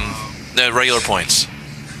 Regular points.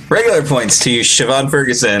 Regular points to Siobhan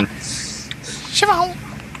Ferguson. Siobhan.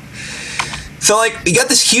 So, we got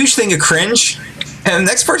this huge thing of cringe, and the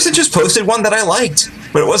next person just posted one that I liked,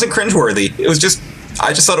 but it wasn't cringeworthy. It was just,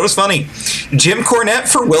 I just thought it was funny. Jim Cornette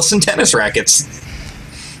for Wilson Tennis Rackets.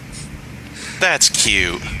 That's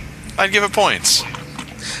cute. I'd give it points.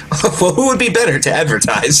 Well, who would be better to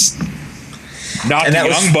advertise? Not And the that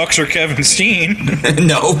was- Young Bucks or Kevin Steen.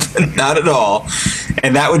 Nope, not at all.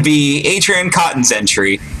 And that would be Adrian Cotton's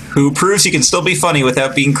entry, who proves he can still be funny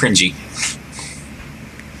without being cringy.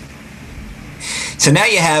 So now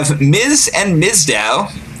you have Ms. and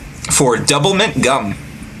Mizdow for Double Mint Gum.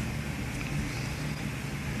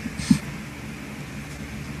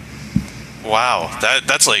 Wow,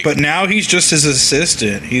 that's like. But now he's just his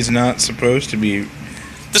assistant. He's not supposed to be.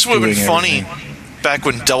 This would have been doing funny everything. back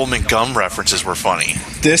when Double Mint Gum references were funny.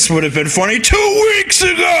 This would have been funny 2 weeks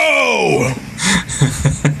ago!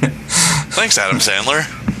 Thanks, Adam Sandler.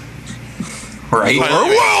 Right?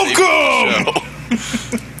 Finally welcome! made the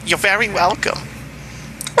show. You're very welcome.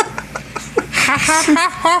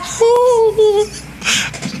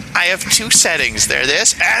 I have 2 settings. They're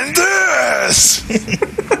this and this.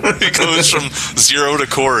 It goes from 0 to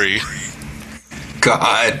Corey.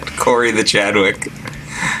 God, Corey the Chadwick.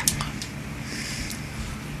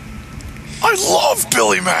 I love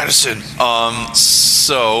Billy Madison.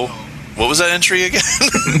 So, what was that entry again?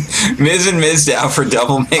 Ms. and Mizdow for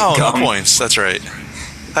Double Mint Oh, no Gum. points. That's right.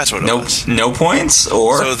 That's what it was. No points?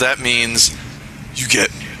 Or? So that means you get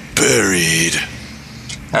buried.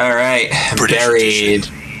 All right, British buried.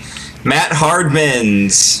 Matt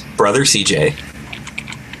Hardman's brother CJ.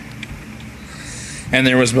 And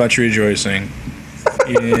there was much rejoicing.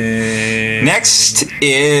 Yay. Next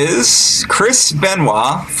is Chris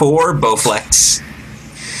Benoit for Bowflex.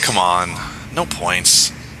 Come on. No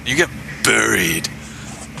points. You get buried.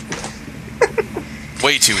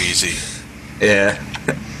 Way too easy. Yeah.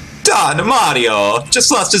 Don Mario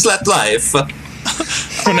just lost his left life.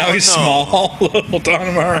 Oh, now he's small. Little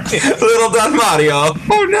Don Mario. Little Don Mario.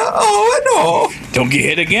 Oh no! Oh no! Don't get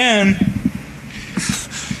hit again.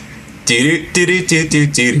 Do do do do do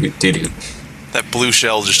do do do. That blue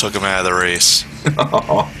shell just took him out of the race.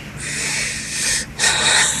 Oh.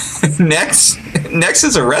 Next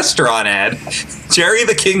is a restaurant ad. Jerry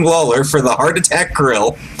the King Lawler for the Heart Attack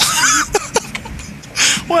Grill.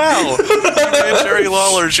 Wow. You made a Jerry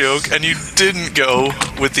Lawler joke, and you didn't go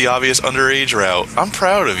with the obvious underage route. I'm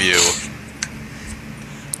proud of you.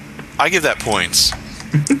 I give that points.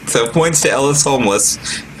 So points to Ellis Homeless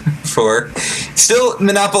for still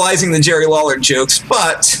monopolizing the Jerry Lawler jokes,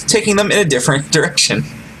 but taking them in a different direction.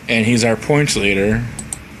 And he's our points leader.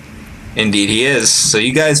 Indeed he is. So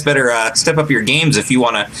you guys better step up your games if you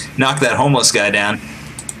want to knock that homeless guy down.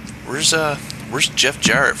 Where's Jeff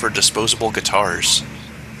Jarrett for disposable guitars?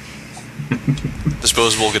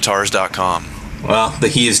 DisposableGuitars.com. Well,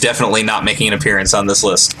 he is definitely not making an appearance on this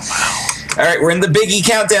list. Wow. All right, we're in the Big E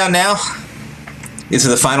countdown now. These are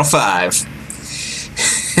the final 5.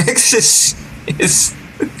 Next is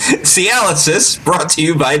Cialysis, brought to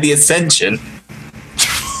you by The Ascension.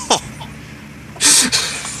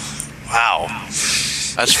 Wow.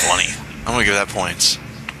 That's funny. I'm going to give that points.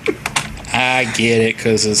 I get it,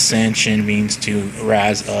 because ascension means to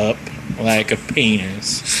rise up like a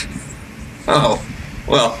penis. Oh,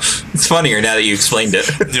 well, it's funnier now that you explained it.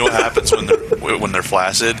 You know what happens when they're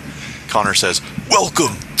flaccid? Connor says,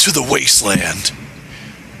 "Welcome to the wasteland."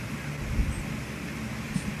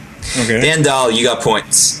 Okay. Dandal, you got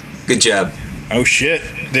points. Good job. Oh, shit.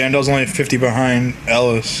 Dandal's only 50 behind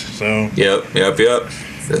Ellis, so... Yep.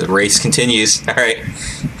 The race continues. All right.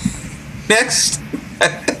 Next.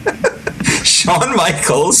 Shawn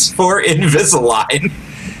Michaels for Invisalign.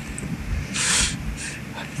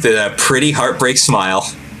 The pretty heartbreak smile.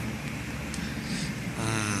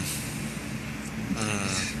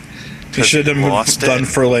 He should have done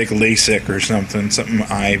for, like, LASIK or something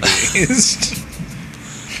eye-based.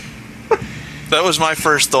 That was my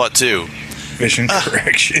first thought, too. Vision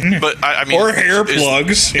correction. But, I mean... Or hair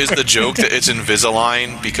plugs. Is the joke that it's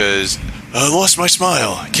Invisalign because... I lost my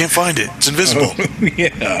smile. I can't find it. It's invisible. Oh,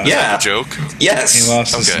 yeah. Yeah. Joke? Yes. He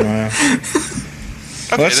lost his smile.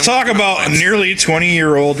 Okay, Let's talk about nearly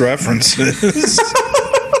 20-year-old references.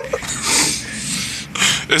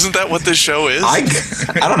 Isn't that what this show is? I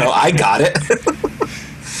don't know. I got it.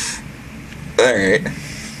 All right.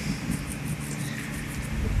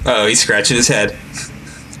 Oh, he's scratching his head.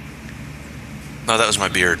 No, that was my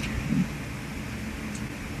beard.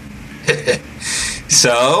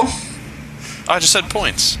 So... I just said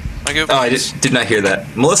points. I just did not hear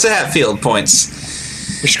that. Melissa Hatfield,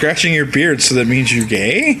 points. You're scratching your beard, so that means you're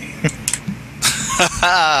gay?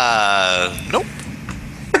 Nope.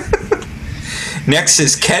 Next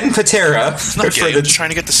is Ken Patera. Not gay. I'm trying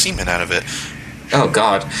to get the semen out of it. Oh,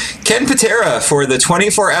 God. Ken Patera for the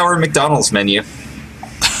 24-hour McDonald's menu.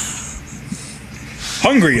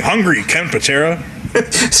 Hungry, Ken Patera.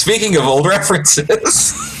 Speaking of old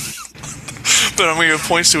references. But I'm going to give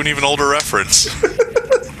points to an even older reference.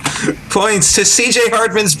 Points to C.J.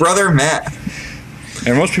 Hardman's brother, Matt.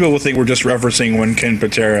 And most people will think we're just referencing when Ken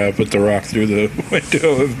Patera put the rock through the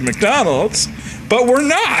window of McDonald's, but we're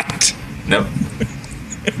not. Nope.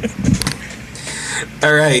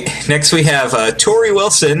 All right. Next we have Tori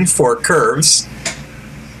Wilson for Curves.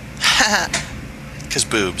 Because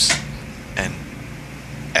boobs and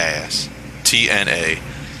ass. TNA.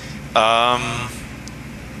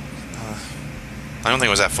 I don't think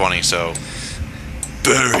it was that funny, so...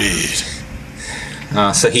 Buried.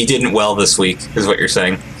 So he didn't well this week, is what you're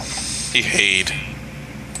saying. He hated.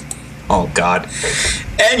 Oh, God.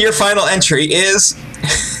 And your final entry is...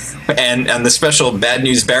 and on the special Bad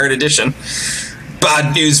News Barrett edition,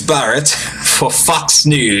 Bad News Barrett for Fox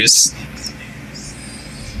News.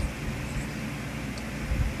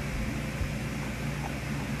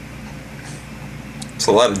 There's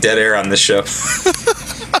a lot of dead air on this show.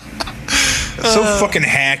 So fucking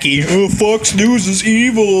hacky. Oh, Fox News is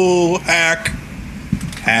evil. Hack.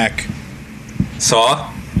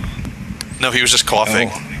 Saw? No, he was just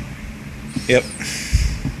coughing. Oh. Yep.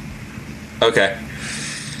 Okay.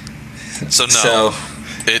 So no.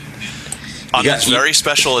 On this very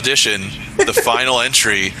special edition, the final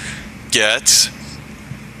entry gets...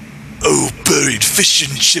 Oh, buried fish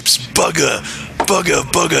and chips bugger.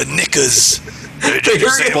 Bugger, knickers. Did you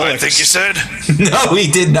say what I think you said? No,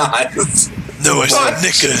 he did not. No, I said What?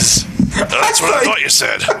 knickers. That's what I thought you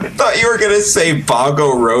said. I thought you were going to say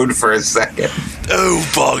Boggo Road for a second. Oh,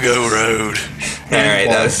 Boggo Road. All right,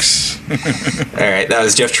 that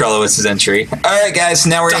was Jeff Trellowitz's entry. All right, guys,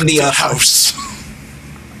 now we're in the house.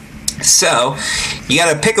 So, you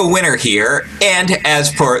got to pick a winner here, and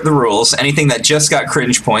as per the rules, anything that just got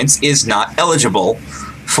cringe points is not eligible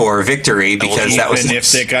for victory because that was even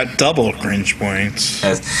if they got double cringe points.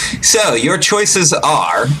 So your choices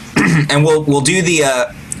are, and we'll do the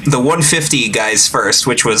 150 guys first,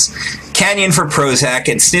 which was Canyon for Prozac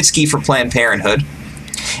and Snitsky for Planned Parenthood.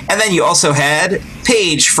 And then you also had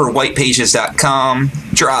Page for WhitePages.com,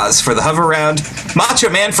 Draws for the Hover Round, Macho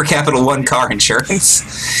Man for Capital One Car Insurance,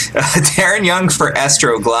 Darren Young for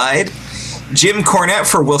Astro Glide, Jim Cornette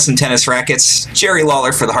for Wilson Tennis Rackets, Jerry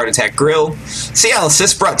Lawler for the Heart Attack Grill,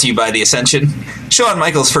 Cialysis brought to you by The Ascension, Shawn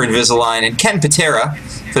Michaels for Invisalign, and Ken Patera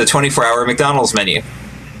for the 24-hour McDonald's menu.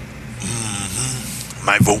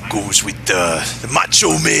 My vote goes with the Macho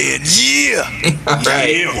Man. Yeah. All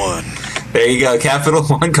right. Yeah, one. There you go. Capital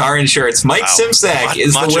One Car Insurance. Mike Simsack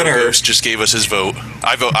is the winner. Ghost just gave us his vote.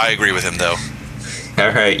 I agree with him, though. All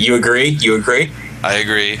right. You agree? You agree? I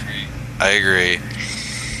agree.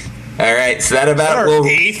 All right. So that about Our will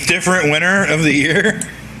 8th different winner of the year.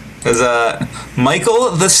 is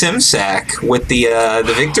Michael the Simsack with the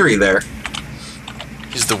victory there.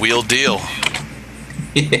 He's the wheel deal.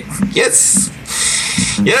 Yes.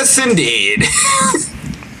 Yes, indeed.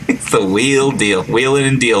 It's the wheel deal. Wheeling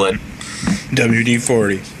and dealing.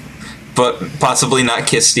 WD-40. But possibly not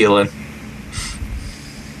kiss stealing.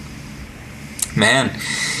 Man,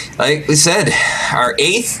 like we said, our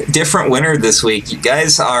 8th different winner this week. You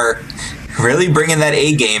guys are really bringing that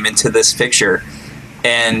A game into this picture,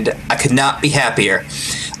 and I could not be happier.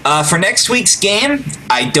 For next week's game,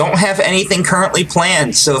 I don't have anything currently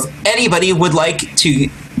planned, so if anybody would like to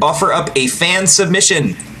offer up a fan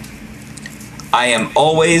submission, I am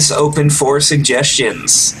always open for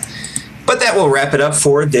suggestions. But that will wrap it up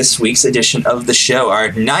for this week's edition of the show, our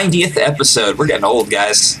 90th episode. We're getting old,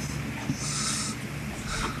 guys.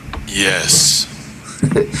 Yes.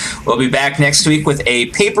 We'll be back next week with a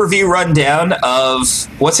pay-per-view rundown of...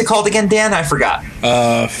 What's it called again, Dan? I forgot.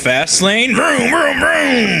 Fastlane. Vroom, vroom,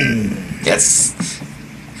 vroom. Yes.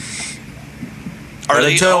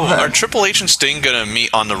 Are Triple H and Sting going to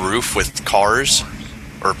meet on the roof with cars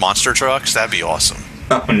or monster trucks? That'd be awesome.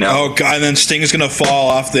 Oh, no. Oh, God, and then Sting's going to fall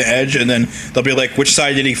off the edge, and then they'll be like, which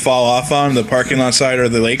side did he fall off on, the parking lot side or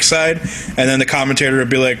the lake side? And then the commentator will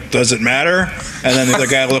be like, does it matter? And then the other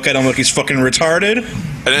guy will look at him like he's fucking retarded.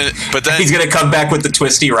 But then He's going to come back with the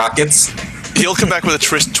Twisty Rockets. he'll come back with a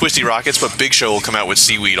Twisty Rockets, but Big Show will come out with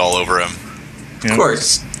seaweed all over him. Of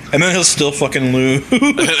course. And then he'll still fucking lose.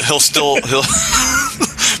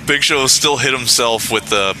 Big Show will still hit himself with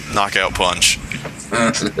the knockout punch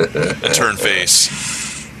and turn face.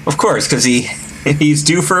 Of course, because he's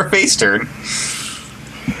due for a face turn.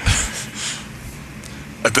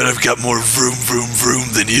 I bet I've got more vroom, vroom, vroom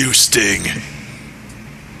than you, Sting.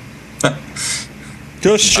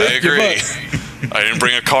 Just I shake your agree. butt. I didn't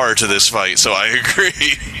bring a car to this fight, so I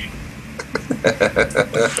agree.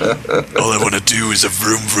 All I want to do is a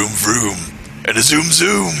vroom, vroom, vroom. And a zoom,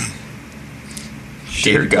 zoom.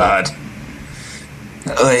 Dear God.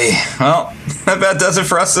 Oy. Well, that about does it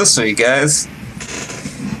for us this week, guys.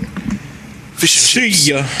 Fish and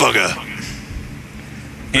See ya. Bugger.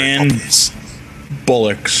 And Poppins.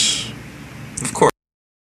 bullocks. Of course.